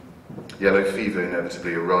transmission. Yellow fever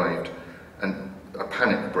inevitably arrived, and a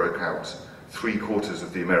panic broke out. 3/4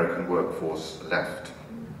 of the American workforce left.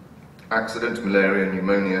 Accident, malaria,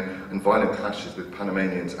 pneumonia, and violent clashes with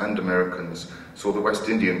Panamanians and Americans saw the West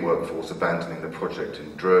Indian workforce abandoning the project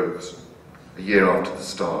in droves. A year after the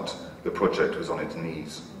start, the project was on its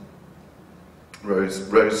knees. Rose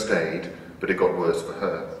stayed, but it got worse for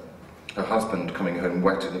her. Her husband, coming home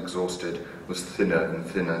wet and exhausted, was thinner and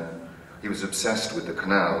thinner. He was obsessed with the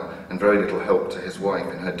canal and very little help to his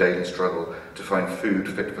wife in her daily struggle to find food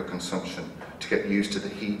fit for consumption, to get used to the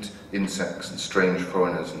heat, insects and strange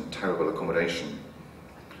foreigners and terrible accommodation.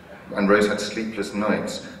 And Rose had sleepless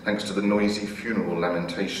nights thanks to the noisy funeral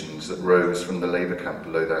lamentations that rose from the labour camp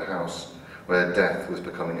below their house, where death was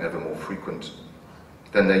becoming ever more frequent.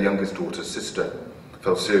 Then their youngest daughter, Sister,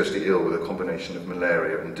 fell seriously ill with a combination of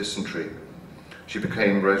malaria and dysentery. She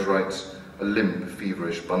became, Rose writes, a limp,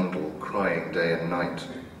 feverish bundle, crying day and night.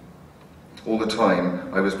 All the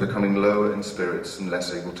time, I was becoming lower in spirits and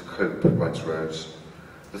less able to cope, writes Rose.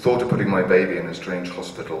 The thought of putting my baby in a strange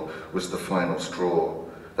hospital was the final straw.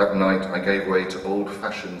 That night, I gave way to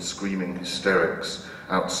old-fashioned screaming hysterics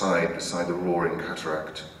outside beside the roaring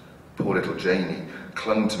cataract. Poor little Janie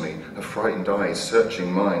clung to me, her frightened eyes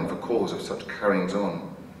searching mine for cause of such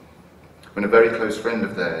carryings-on. When a very close friend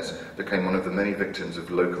of theirs became one of the many victims of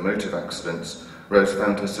locomotive accidents, Rose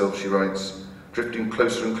found herself, she writes, drifting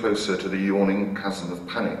closer and closer to the yawning chasm of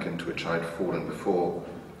panic into which I had fallen before.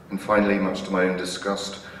 And finally, much to my own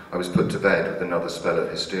disgust, I was put to bed with another spell of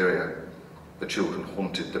hysteria. The children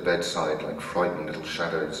haunted the bedside like frightened little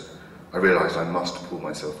shadows. I realised I must pull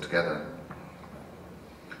myself together.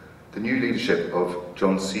 The new leadership of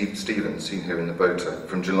John Stevens, seen here in the Bota,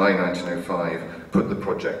 from July 1905, put the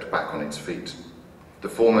project back on its feet. The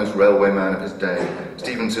foremost railway man of his day,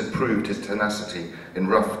 Stevens had proved his tenacity in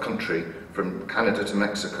rough country from Canada to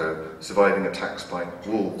Mexico, surviving attacks by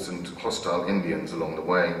wolves and hostile Indians along the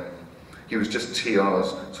way. He was just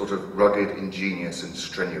TR's sort of rugged, ingenious and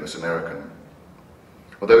strenuous American.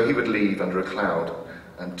 Although he would leave under a cloud,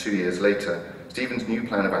 and 2 years later, Stevens' new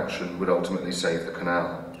plan of action would ultimately save the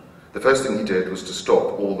canal. The first thing he did was to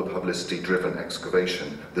stop all the publicity-driven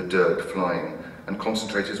excavation, the dirt flying, and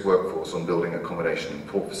concentrate his workforce on building accommodation and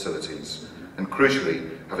port facilities. And crucially,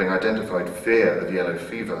 having identified fear of yellow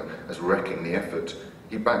fever as wrecking the effort,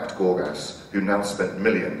 he backed Gorgas, who now spent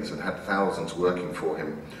millions and had thousands working for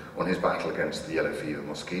him on his battle against the yellow fever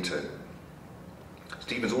mosquito.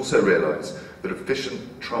 Stevens also realised that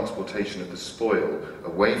efficient transportation of the spoil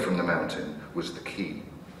away from the mountain was the key.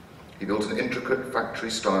 He built an intricate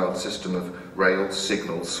factory-style system of rails,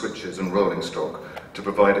 signals, switches and rolling stock to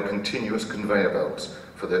provide a continuous conveyor belt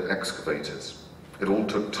for the excavators. It all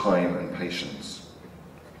took time and patience.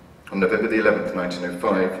 On November the 11th,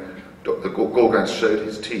 1905, Dr. Gorgas showed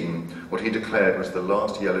his team what he declared was the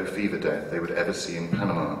last yellow fever death they would ever see in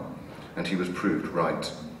Panama, and he was proved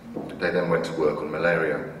right. They then went to work on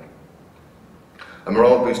malaria. A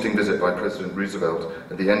morale-boosting visit by President Roosevelt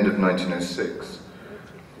at the end of 1906,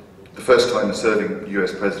 the first time a serving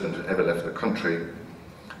US president had ever left the country,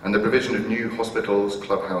 and the provision of new hospitals,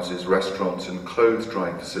 clubhouses, restaurants and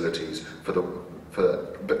clothes-drying facilities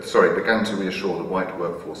began to reassure the white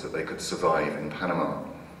workforce that they could survive in Panama.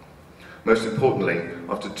 Most importantly,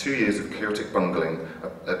 after 2 years of chaotic bungling,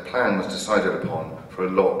 a plan was decided upon for a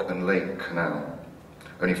lock and lake canal.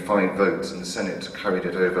 Only 5 votes in the Senate carried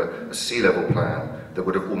it over a sea level plan that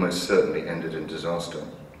would have almost certainly ended in disaster.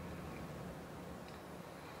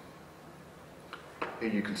 Here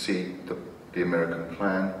you can see the American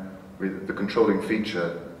plan with the controlling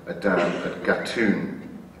feature, a dam at Gatun.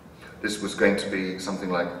 This was going to be something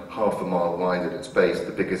like half a mile wide at its base,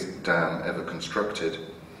 the biggest dam ever constructed.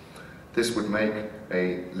 This would make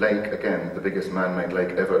a lake, again, the biggest man-made lake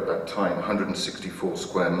ever at that time, 164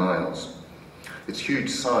 square miles. Its huge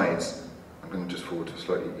size, I'm going to just forward to a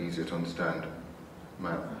slightly easier to understand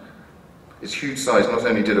map. Its huge size not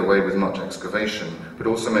only did away with much excavation, but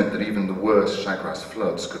also meant that even the worst Chagras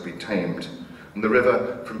floods could be tamed. And the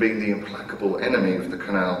river, from being the implacable enemy of the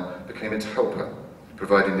canal, became its helper,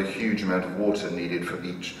 providing the huge amount of water needed for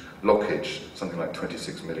each lockage, something like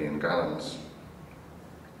 26 million gallons.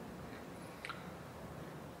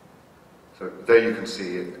 So there you can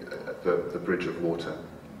see the bridge of water.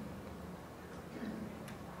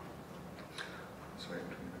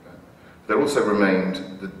 There also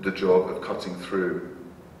remained the job of cutting through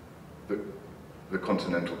the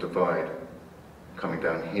continental divide, coming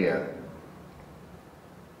down here.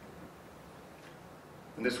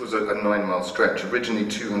 And this was a 9-mile stretch, originally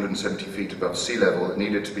 270 feet above sea level. It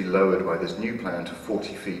needed to be lowered by this new plan to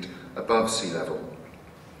 40 feet above sea level.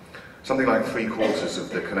 Something like 3/4 of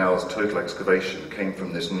the canal's total excavation came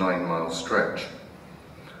from this 9-mile stretch.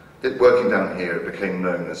 Working down here, it became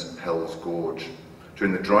known as Hell's Gorge.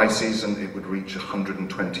 During the dry season, it would reach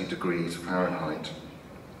 120 degrees Fahrenheit.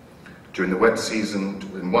 During the wet season,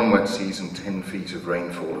 in one wet season, 10 feet of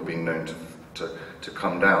rainfall had been known to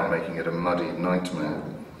come down, making it a muddy nightmare.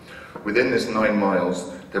 Within this 9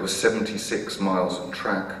 miles, there were 76 miles of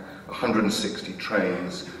track, 160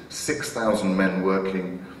 trains, 6,000 men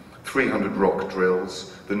working, 300 rock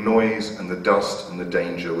drills. The noise and the dust and the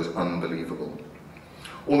danger was unbelievable.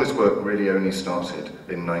 All this work really only started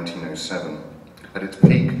in 1907. At its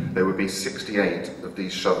peak, there would be 68 of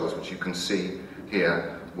these shovels, which you can see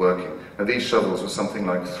here working. Now, these shovels were something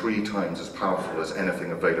like 3 times as powerful as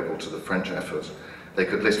anything available to the French effort. They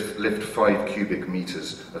could lift 5 cubic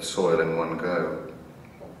meters of soil in one go.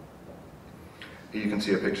 Here you can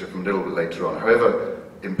see a picture from a little bit later on. However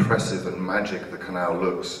impressive and magic the canal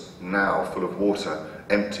looks now, full of water,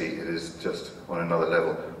 empty, it is just on another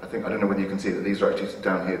level. I don't know whether you can see that these are actually,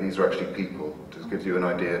 down here, these are actually people. It just gives you an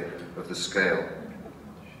idea of the scale.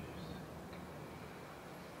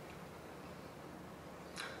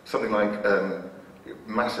 Something like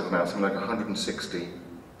massive amounts, something like 160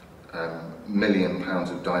 million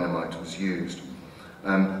pounds of dynamite was used.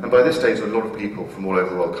 And by this stage, there were a lot of people from all over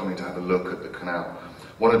the world coming to have a look at the canal.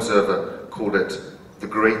 One observer called it the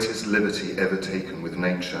greatest liberty ever taken with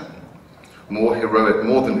nature. More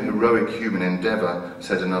than heroic human endeavour,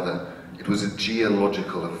 said another, it was a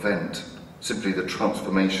geological event, simply the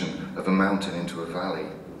transformation of a mountain into a valley.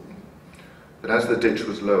 But as the ditch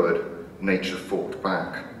was lowered, nature fought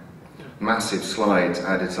back. Massive slides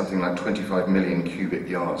added something like 25 million cubic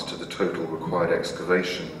yards to the total required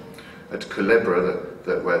excavation. At Culebra,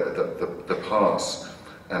 the pass,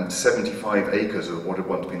 75 acres of what had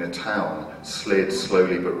once been a town slid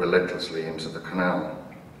slowly but relentlessly into the canal.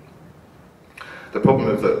 The problem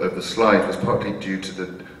of the slide was partly due to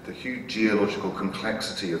the huge geological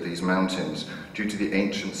complexity of these mountains, due to the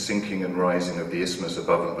ancient sinking and rising of the isthmus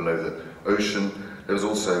above and below the ocean. There was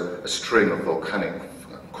also a string of volcanic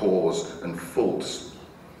cores and faults.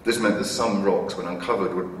 This meant that some rocks, when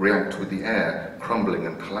uncovered, would react with the air, crumbling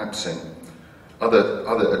and collapsing.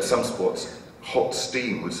 At some spots, hot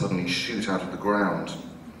steam would suddenly shoot out of the ground.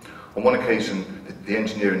 On one occasion, the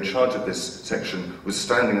engineer in charge of this section was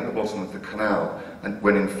standing at the bottom of the canal, and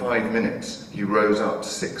when in 5 minutes he rose up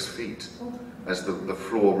 6 feet as the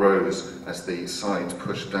floor rose as the sides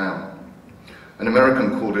pushed down. An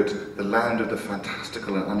American called it the land of the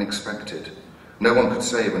fantastical and unexpected. No one could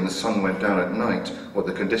say when the sun went down at night what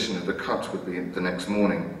the condition of the cut would be the next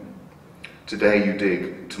morning. Today you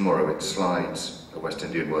dig, tomorrow it slides, a West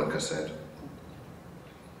Indian worker said.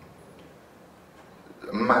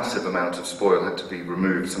 A massive amount of spoil had to be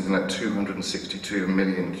removed, something like 262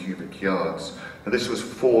 million cubic yards. And this was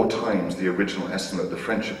 4 times the original estimate the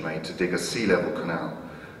French had made to dig a sea-level canal,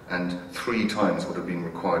 and 3 times what had been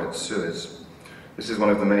required at Suez. This is one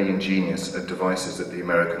of the many ingenious devices that the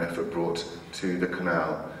American effort brought to the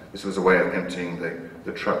canal. This was a way of emptying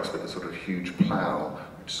the trucks with a sort of huge plough,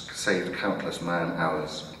 which saved countless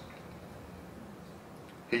man-hours.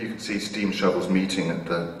 Here you can see steam shovels meeting at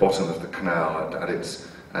the bottom of the canal at its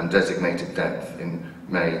designated depth in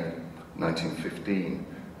May 1915.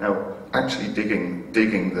 Now, actually digging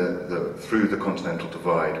through the Continental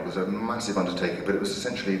Divide was a massive undertaking, but it was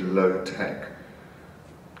essentially low-tech.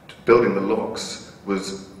 Building the locks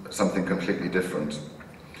was something completely different.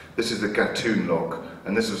 This is the Gatun lock,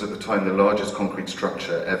 and this was at the time the largest concrete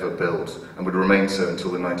structure ever built, and would remain so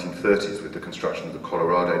until the 1930s with the construction of the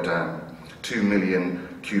Colorado Dam. 2 million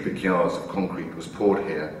cubic yards of concrete was poured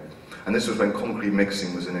here, and this was when concrete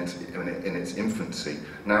mixing was in its infancy.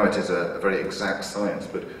 Now it is a very exact science,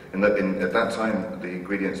 but at that time the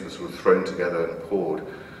ingredients were sort of thrown together and poured.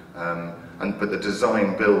 But the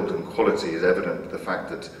design, build and quality is evident with the fact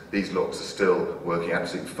that these locks are still working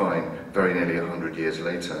absolutely fine very nearly 100 years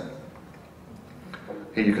later.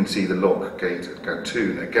 Here you can see the lock gate at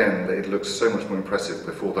Gatun. Again, it looks so much more impressive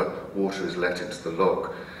before the water is let into the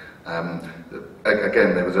lock.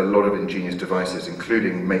 Again, there was a lot of ingenious devices,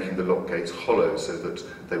 including making the lock gates hollow so that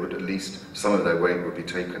they would at least, some of their weight would be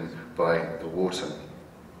taken by the water.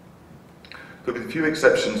 But with a few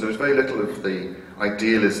exceptions, there was very little of the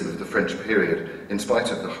idealism of the French period. In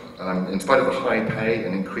spite of the high pay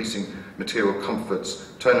and increasing material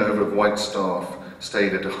comforts, turnover of white staff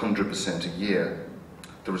stayed at 100% a year.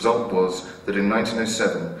 The result was that in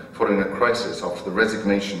 1907, following a crisis after the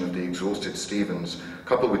resignation of the exhausted Stevens,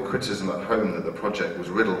 coupled with criticism at home that the project was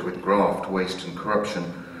riddled with graft, waste and corruption,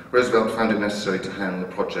 Roosevelt found it necessary to hand the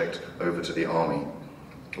project over to the army.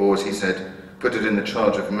 Or, as he said, put it in the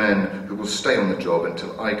charge of men who will stay on the job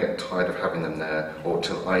until I get tired of having them there, or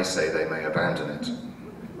till I say they may abandon it.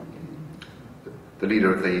 The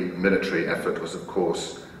leader of the military effort was, of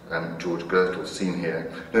course, George Gertl, seen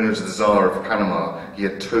here. Known as the Tsar of Panama, he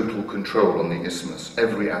had total control on the isthmus,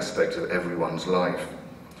 every aspect of everyone's life.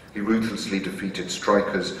 He ruthlessly defeated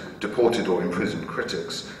strikers, deported or imprisoned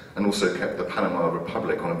critics, and also kept the Panama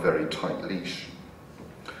Republic on a very tight leash.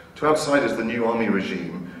 To outsiders, the new army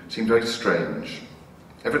regime seemed very strange.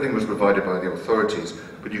 Everything was provided by the authorities,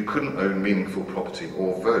 but you couldn't own meaningful property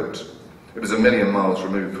or vote. It was a million miles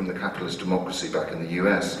removed from the capitalist democracy back in the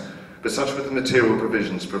US, but such were the material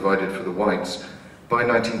provisions provided for the whites. By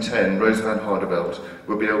 1910, Rose van Hardeveld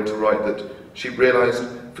will be able to write that she realised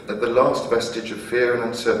that the last vestige of fear and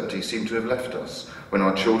uncertainty seemed to have left us when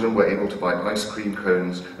our children were able to buy ice cream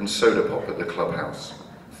cones and soda pop at the clubhouse.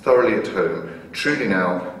 Thoroughly at home, truly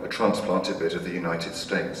now a transplanted bit of the United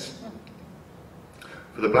States.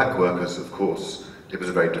 For the black workers, of course, it was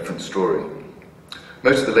a very different story.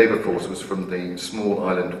 Most of the labour force was from the small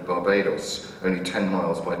island of Barbados, only 10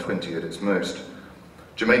 miles by 20 at its most.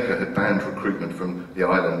 Jamaica had banned recruitment from the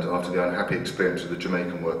island after the unhappy experience of the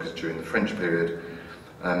Jamaican workers during the French period.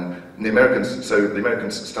 The Americans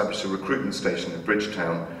established a recruitment station at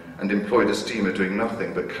Bridgetown and employed a steamer doing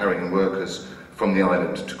nothing but carrying workers from the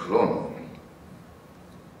island to Colon.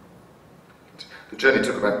 The journey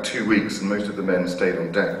took about 2 weeks, and most of the men stayed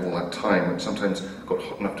on deck all that time, which sometimes got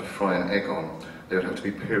hot enough to fry an egg on. They would have to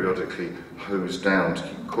be periodically hosed down to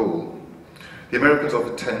keep cool. The Americans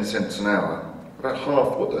offered 10 cents an hour, about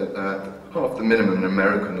half the minimum an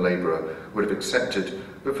American labourer would have accepted,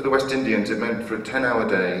 but for the West Indians it meant for a 10-hour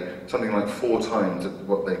day something like 4 times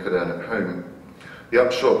what they could earn at home. The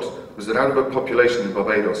upshot was that out of a population in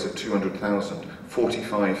Barbados of 200,000,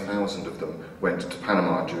 45,000 of them went to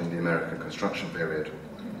Panama during the American construction period.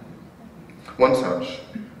 One such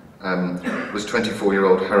was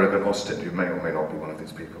 24-year-old Harrigan Austin, who may or may not be one of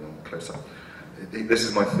these people close up. This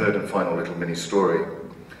is my third and final little mini-story.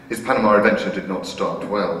 His Panama adventure did not start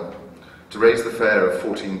well. To raise the fare of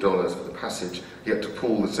 $14 for the passage, he had to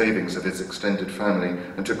pool the savings of his extended family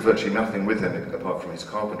and took virtually nothing with him apart from his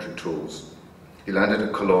carpentry tools. He landed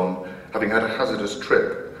at Colon, having had a hazardous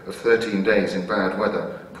trip of 13 days in bad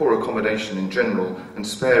weather, poor accommodation in general, and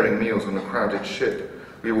sparing meals on a crowded ship.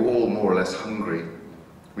 We were all more or less hungry.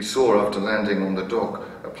 We saw, after landing on the dock,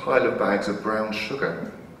 a pile of bags of brown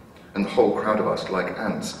sugar, and the whole crowd of us, like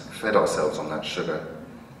ants, fed ourselves on that sugar.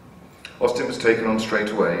 Austin was taken on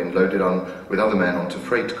straight away and loaded on with other men onto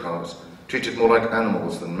freight cars, treated more like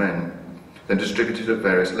animals than men, then distributed at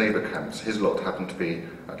various labour camps. His lot happened to be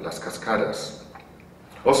at Las Cascadas.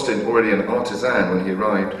 Austin, already an artisan when he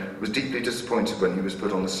arrived, was deeply disappointed when he was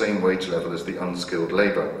put on the same wage level as the unskilled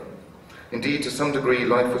labour. Indeed, to some degree,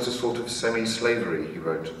 life was a sort of semi-slavery, he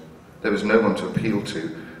wrote. There was no one to appeal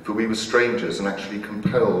to, for we were strangers and actually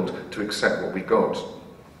compelled to accept what we got.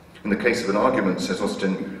 In the case of an argument, says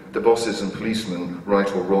Austin, the bosses and policemen, right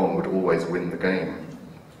or wrong, would always win the game.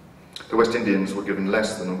 The West Indians were given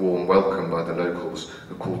less than a warm welcome by the locals,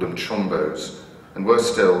 who called them chombos, and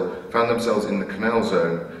worse still, found themselves in the Canal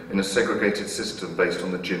Zone in a segregated system based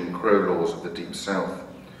on the Jim Crow laws of the Deep South.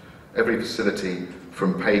 Every facility,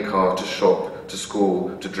 from pay car to shop to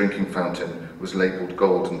school to drinking fountain, was labelled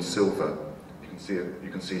gold and silver. You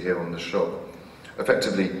can see here on the shop.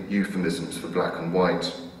 Effectively, euphemisms for black and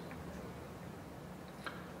white.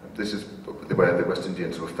 This is where the West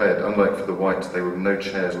Indians were fed. Unlike for the whites, there were no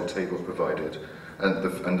chairs or tables provided, and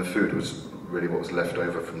the food was really what was left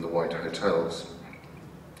over from the white hotels.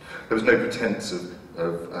 There was no pretense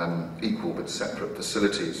of equal but separate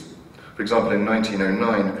facilities. For example, in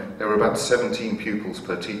 1909, there were about 17 pupils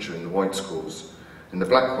per teacher in the white schools. In the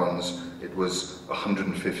black ones, it was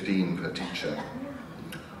 115 per teacher.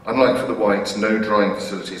 Unlike for the whites, no drying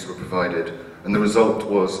facilities were provided, and the result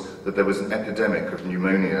was that there was an epidemic of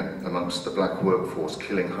pneumonia amongst the black workforce,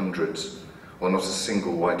 killing hundreds, while not a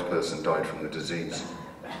single white person died from the disease.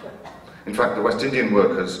 In fact, the West Indian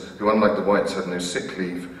workers, who unlike the whites had no sick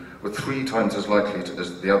leave, were 3 times as likely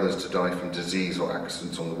as the others to die from disease or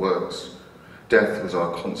accidents on the works. Death was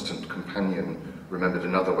our constant companion, remembered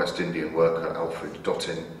another West Indian worker, Alfred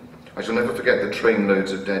Dottin. I shall never forget the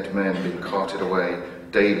trainloads of dead men being carted away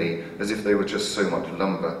daily as if they were just so much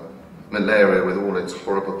lumber. Malaria, with all its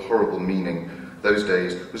horrible, horrible meaning, those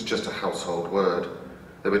days was just a household word.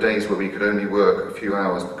 There were days where we could only work a few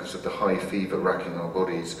hours because of the high fever racking our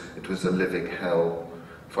bodies. It was a living hell.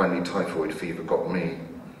 Finally, typhoid fever got me.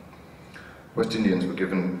 West Indians were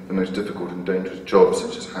given the most difficult and dangerous jobs,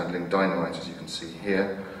 such as handling dynamite, as you can see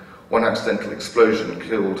here. One accidental explosion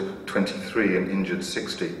killed 23 and injured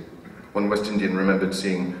 60. One West Indian remembered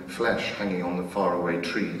seeing flesh hanging on the faraway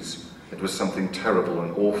trees. It was something terrible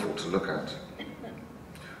and awful to look at.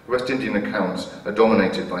 The West Indian accounts are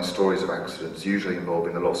dominated by stories of accidents, usually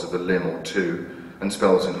involving the loss of a limb or two, and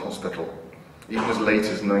spells in hospital. Even as late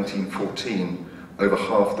as 1914, over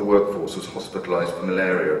half the workforce was hospitalised for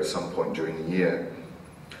malaria at some point during the year.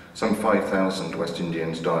 Some 5,000 West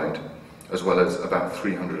Indians died, as well as about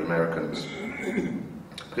 300 Americans.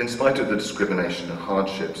 But in spite of the discrimination and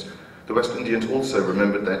hardships, the West Indians also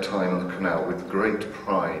remembered their time on the canal with great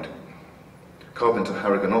pride. Carpenter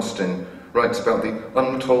Harrigan Austin writes about the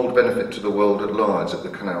untold benefit to the world at large that the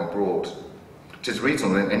canal brought. It is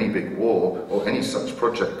reasonable in any big war or any such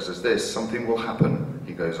projects as this, something will happen,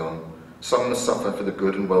 he goes on. Some must suffer for the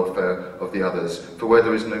good and welfare of the others, for where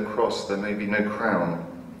there is no cross, there may be no crown.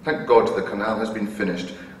 Thank God the canal has been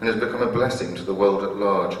finished and has become a blessing to the world at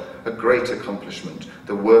large, a great accomplishment,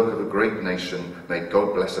 the work of a great nation. May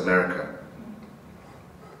God bless America.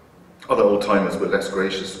 Other old-timers were less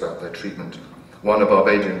gracious about their treatment. One, a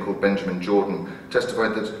Barbadian called Benjamin Jordan,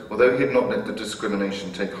 testified that although he had not let the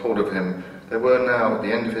discrimination take hold of him, there were now, at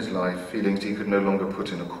the end of his life, feelings he could no longer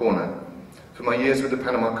put in a corner. For my years with the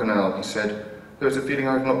Panama Canal, he said, there is a feeling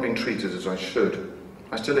I have not been treated as I should.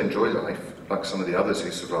 I still enjoy life, like some of the others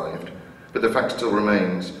who survived, but the fact still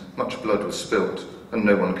remains, much blood was spilt, and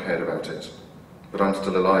no one cared about it. But I'm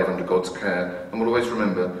still alive under God's care, and will always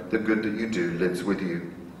remember the good that you do lives with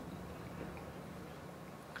you.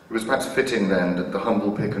 It was perhaps fitting then that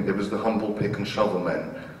it was the humble pick and shovel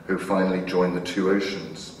men who finally joined the two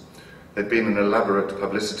oceans. There'd been an elaborate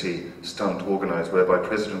publicity stunt organised whereby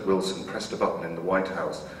President Wilson pressed a button in the White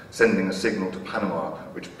House, sending a signal to Panama,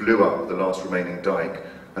 which blew up the last remaining dike,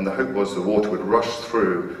 and the hope was the water would rush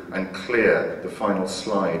through and clear the final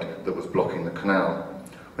slide that was blocking the canal.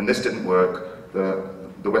 When this didn't work,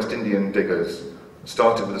 the West Indian diggers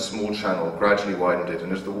started with a small channel, gradually widened it,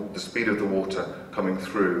 and as the speed of the water coming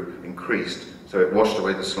through increased, so it washed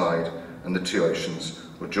away the slide, and the two oceans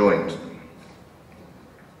were joined.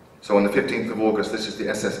 So on the 15th of August, this is the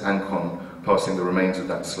SS Ancon passing the remains of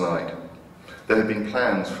that slide. There had been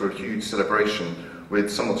plans for a huge celebration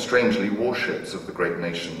with, somewhat strangely, warships of the great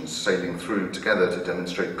nations sailing through together to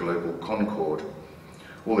demonstrate global concord.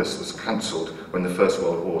 All this was cancelled when the First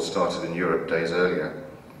World War started in Europe days earlier.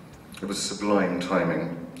 It was sublime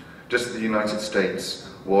timing. Just as the United States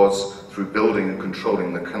was, through building and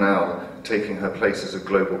controlling the canal, taking her place as a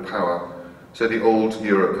global power, so the old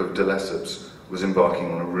Europe of de Lesseps was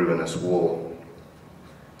embarking on a ruinous war.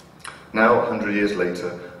 Now, 100 years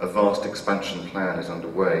later, a vast expansion plan is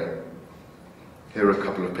underway. Here are a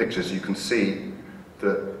couple of pictures. You can see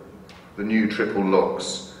the new triple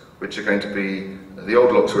locks, which are going to be, the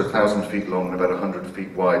old locks are 1,000 feet long and about 100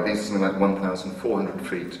 feet wide. These are something like 1,400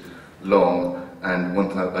 feet long and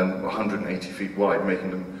 180 feet wide,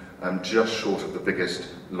 making them just short of the biggest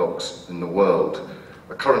locks in the world.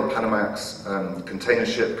 A current Panamax container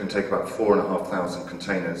ship can take about 4,500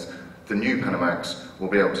 containers. The new Panamax will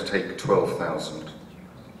be able to take 12,000.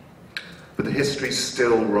 But the history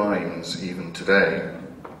still rhymes even today.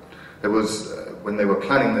 There was, when they were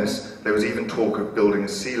planning this, there was even talk of building a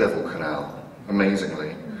sea level canal,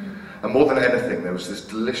 amazingly. And more than anything, there was this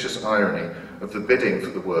delicious irony of the bidding for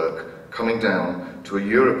the work coming down to a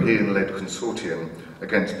European-led consortium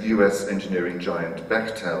against US engineering giant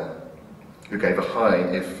Bechtel, who gave a high,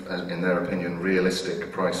 if, in their opinion,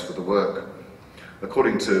 realistic price for the work.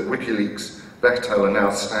 According to WikiLeaks, Bechtel are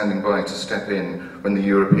now standing by to step in when the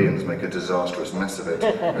Europeans make a disastrous mess of it,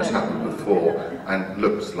 as happened before, and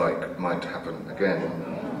looks like might happen again.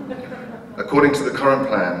 According to the current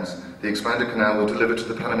plans, the expanded canal will deliver to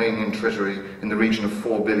the Panamanian treasury in the region of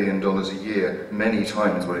 $4 billion a year, many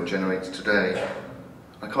times what it generates today.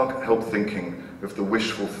 I can't help thinking of the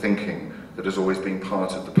wishful thinking that has always been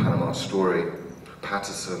part of the Panama story.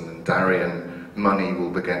 Patterson and Darien, money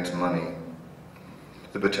will beget money.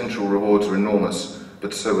 The potential rewards are enormous,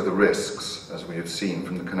 but so are the risks, as we have seen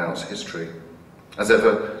from the canal's history. As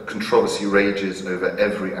ever, controversy rages over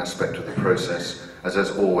every aspect of the process, as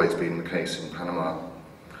has always been the case in Panama.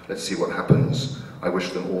 Let's see what happens. I wish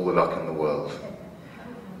them all the luck in the world.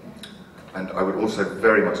 And I would also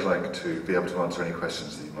very much like to be able to answer any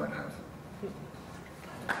questions that you might have.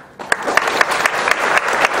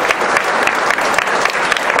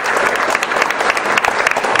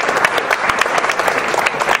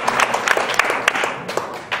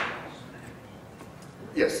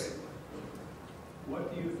 Yes.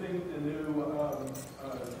 What do you think the new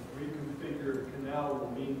reconfigured canal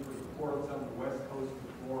will mean for the ports on the west coast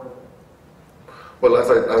of Florida? Well, as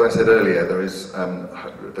I said earlier, there's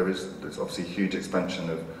obviously huge expansion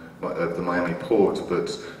of the Miami port,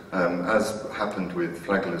 but as happened with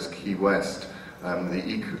Flagler's Key West,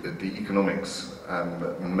 the economics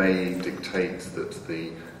may dictate that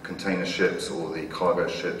the container ships or the cargo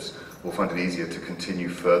ships will find it easier to continue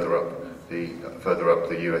further up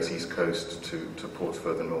the US East Coast to ports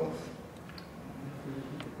further north.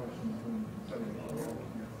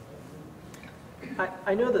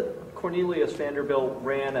 I know that Cornelius Vanderbilt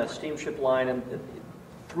ran a steamship line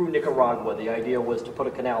through Nicaragua. The idea was to put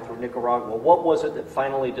a canal through Nicaragua. What was it that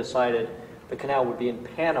finally decided the canal would be in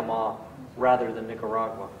Panama rather than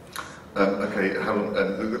Nicaragua?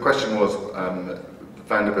 The question was,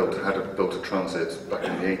 Vanderbilt had built a transit back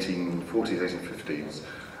in the 1840s, 1850s,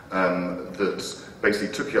 that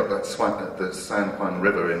basically took you up the San Juan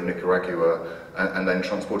River in Nicaragua and then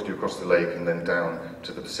transported you across the lake and then down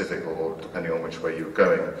to the Pacific, or depending on which way you were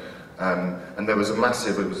going. And there was a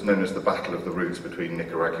massive, it was known as the Battle of the Routes between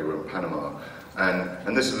Nicaragua and Panama.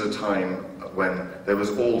 And this was a time when there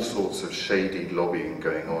was all sorts of shady lobbying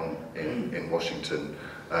going on in Washington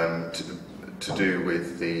to do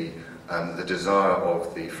with the desire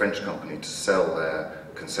of the French company to sell their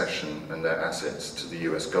concession and their assets to the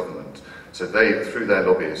US government. So they, through their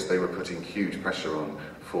lobbyists, they were putting huge pressure on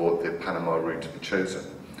for the Panama route to be chosen.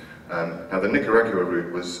 Now the Nicaragua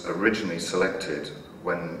route was originally selected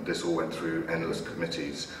when this all went through endless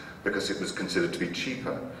committees because it was considered to be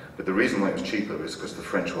cheaper. But the reason why it was cheaper was because the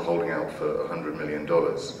French were holding out for $100 million.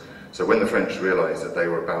 So when the French realized that they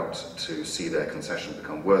were about to see their concession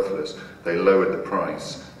become worthless, they lowered the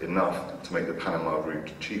price enough to make the Panama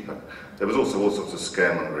route cheaper. There was also all sorts of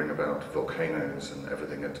scaremongering about volcanoes and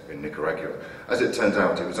everything in Nicaragua. As it turns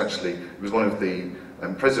out, it was one of the,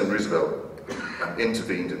 President Roosevelt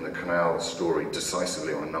intervened in the canal story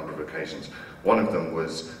decisively on a number of occasions. One of them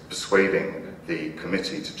was persuading the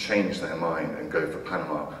committee to change their mind and go for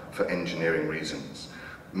Panama for engineering reasons.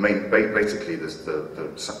 Basically, the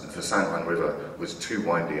San Juan River was too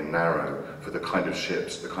windy and narrow for the kind of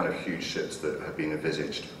ships, the kind of huge ships that had been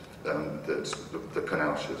envisaged that the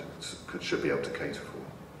canal should be able to cater for.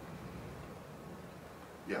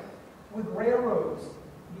 Yeah. Would railroads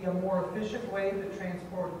be a more efficient way to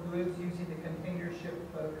transport goods using the container ship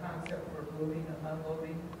concept for loading and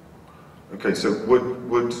unloading? Okay, so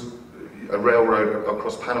would a railroad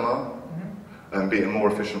across Panama be a more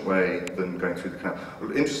efficient way than going through the canal?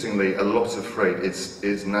 Interestingly, a lot of freight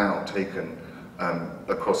is now taken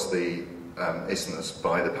across the isthmus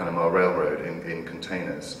by the Panama Railroad in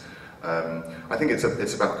containers. I think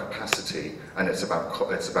it's about capacity, and it's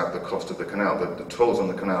about the cost of the canal. The tolls on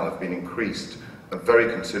the canal have been increased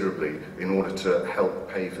very considerably in order to help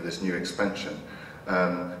pay for this new expansion.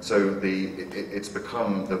 So it's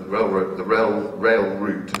become the rail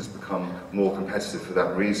route has become more competitive for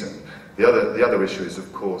that reason. The other issue is,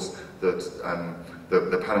 of course, that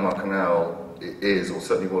the Panama Canal is, or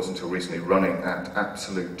certainly was until recently, running at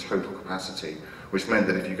absolute total capacity, which meant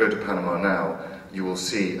that if you go to Panama now, you will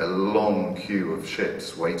see a long queue of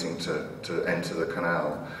ships waiting to enter the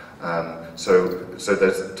canal. So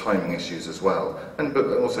there's timing issues as well, but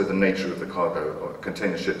also the nature of the cargo.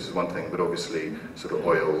 Container ships is one thing, but obviously sort of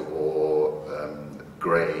oil or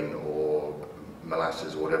grain or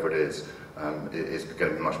molasses or whatever it is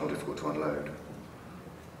going to be much more difficult to unload.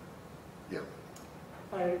 Yeah.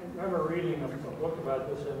 I remember reading a book about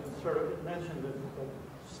this, and it mentioned that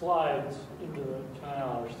slides into the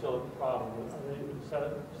canal are still a problem. Is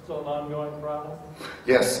that still an ongoing problem?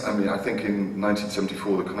 Yes, I mean, I think in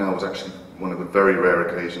 1974 the canal was actually one of the very rare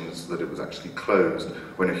occasions that it was actually closed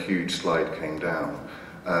when a huge slide came down.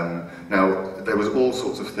 Now, there was all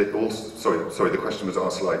sorts of things. Sorry, the question was, are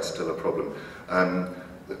slides still a problem?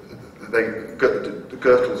 The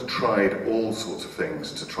Goethals tried all sorts of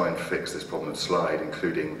things to try and fix this problem of slide,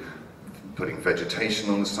 including putting vegetation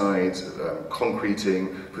on the sides,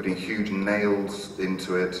 concreting, putting huge nails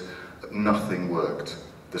into it. Nothing worked.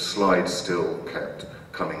 The slide still kept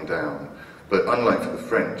coming down. But unlike for the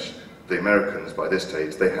French, the Americans, by this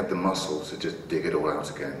stage, they had the muscle to just dig it all out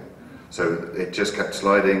again. So it just kept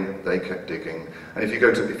sliding, they kept digging. And if you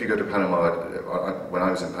go to Panama, when I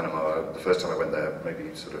was in Panama, the first time I went there,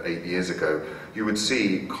 maybe sort of 8 years ago, you would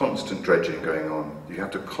see constant dredging going on. You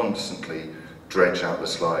have to constantly dredge out the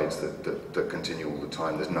slides that continue all the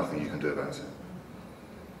time. There's nothing you can do about it.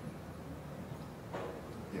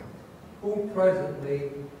 Yeah. Who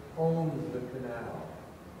presently owns the canal?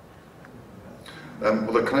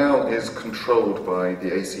 Well, the canal is controlled by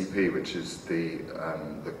the ACP, which is the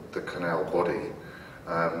canal body,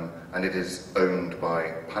 and it is owned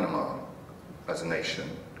by Panama as a nation.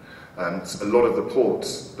 So a lot of the port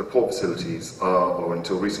facilities are, or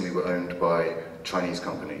until recently, were owned by Chinese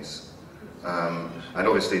companies. And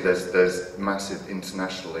obviously there's massive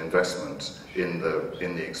international investment in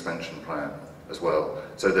the expansion plan as well.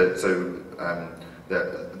 So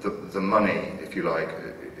the money, if you like,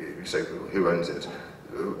 you say who owns it,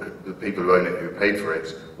 the people who own it, who paid for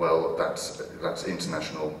it, well, that's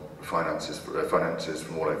international finances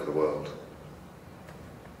from all over the world.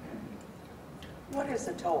 What is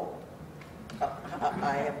the toll?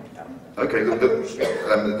 Okay,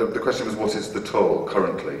 the question was, what is the toll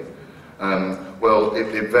currently? Well,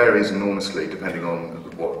 it varies enormously depending on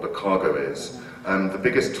what the cargo is. The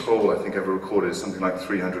biggest toll I think ever recorded is something like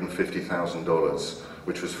 $350,000,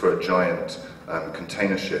 which was for a giant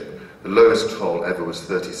container ship. The lowest toll ever was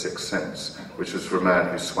 36 cents, which was for a man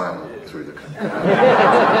who swam through the canal.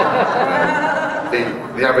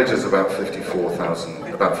 The average is about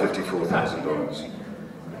 $54,000.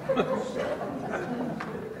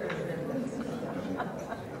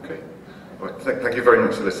 Okay. All right. Thank you very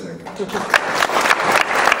much for listening.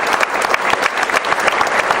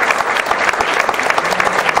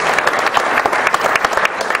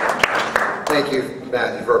 Thank you,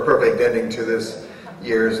 Matthew, for a perfect ending to this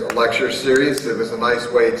year's lecture series. It was a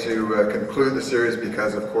nice way to conclude the series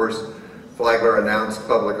because, of course, Flagler announced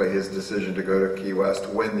publicly his decision to go to Key West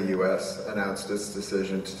when the U.S. announced its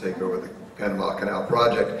decision to take over the Panama Canal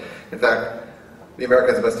project. In fact, the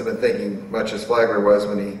Americans must have been thinking much as Flagler was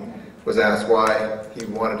when he was asked why he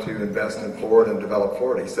wanted to invest in Florida and develop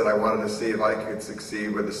Florida. He said, I wanted to see if I could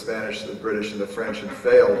succeed where the Spanish, the British, and the French had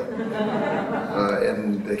failed.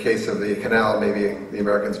 In the case of the canal, maybe the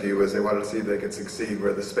Americans' view was they wanted to see if they could succeed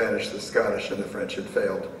where the Spanish, the Scottish, and the French had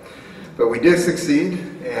failed. But we did succeed,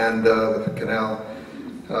 and the canal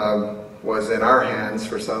was in our hands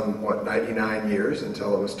for some, 99 years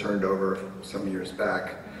until it was turned over some years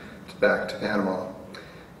back to Panama.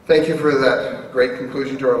 Thank you for that great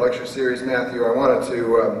conclusion to our lecture series, Matthew. I wanted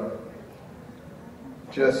to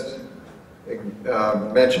just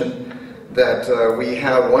mention that we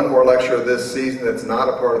have one more lecture this season that's not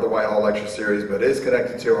a part of the Whitehall lecture series, but is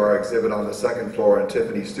connected to our exhibit on the second floor in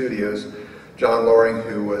Tiffany Studios. John Loring,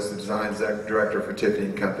 who was the design director for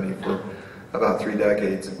Tiffany & Company for about 3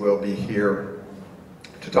 decades, will be here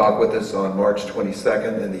to talk with us on March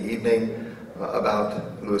 22nd in the evening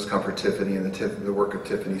about Louis Comfort Tiffany and the work of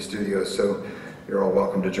Tiffany Studios. So you're all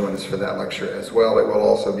welcome to join us for that lecture as well. It will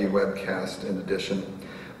also be webcast in addition.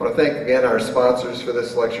 I want to thank again our sponsors for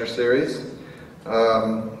this lecture series,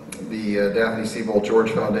 the Daphne Siebold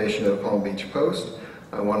George Foundation and the Palm Beach Post.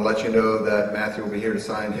 I want to let you know that Matthew will be here to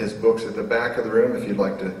sign his books at the back of the room if you'd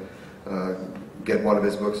like to get one of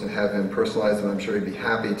his books and have him personalize them. I'm sure he'd be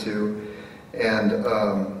happy to. And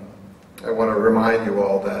I want to remind you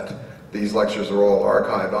all that these lectures are all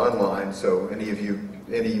archived online, so any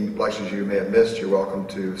lectures you may have missed, you're welcome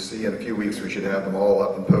to see. In a few weeks we should have them all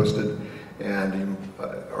up and posted, and you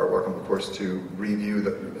are welcome, of course, to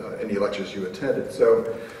review any lectures you attended. So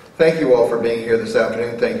thank you all for being here this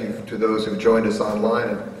afternoon. Thank you to those who've joined us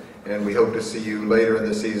online, and we hope to see you later in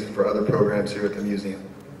the season for other programs here at the museum.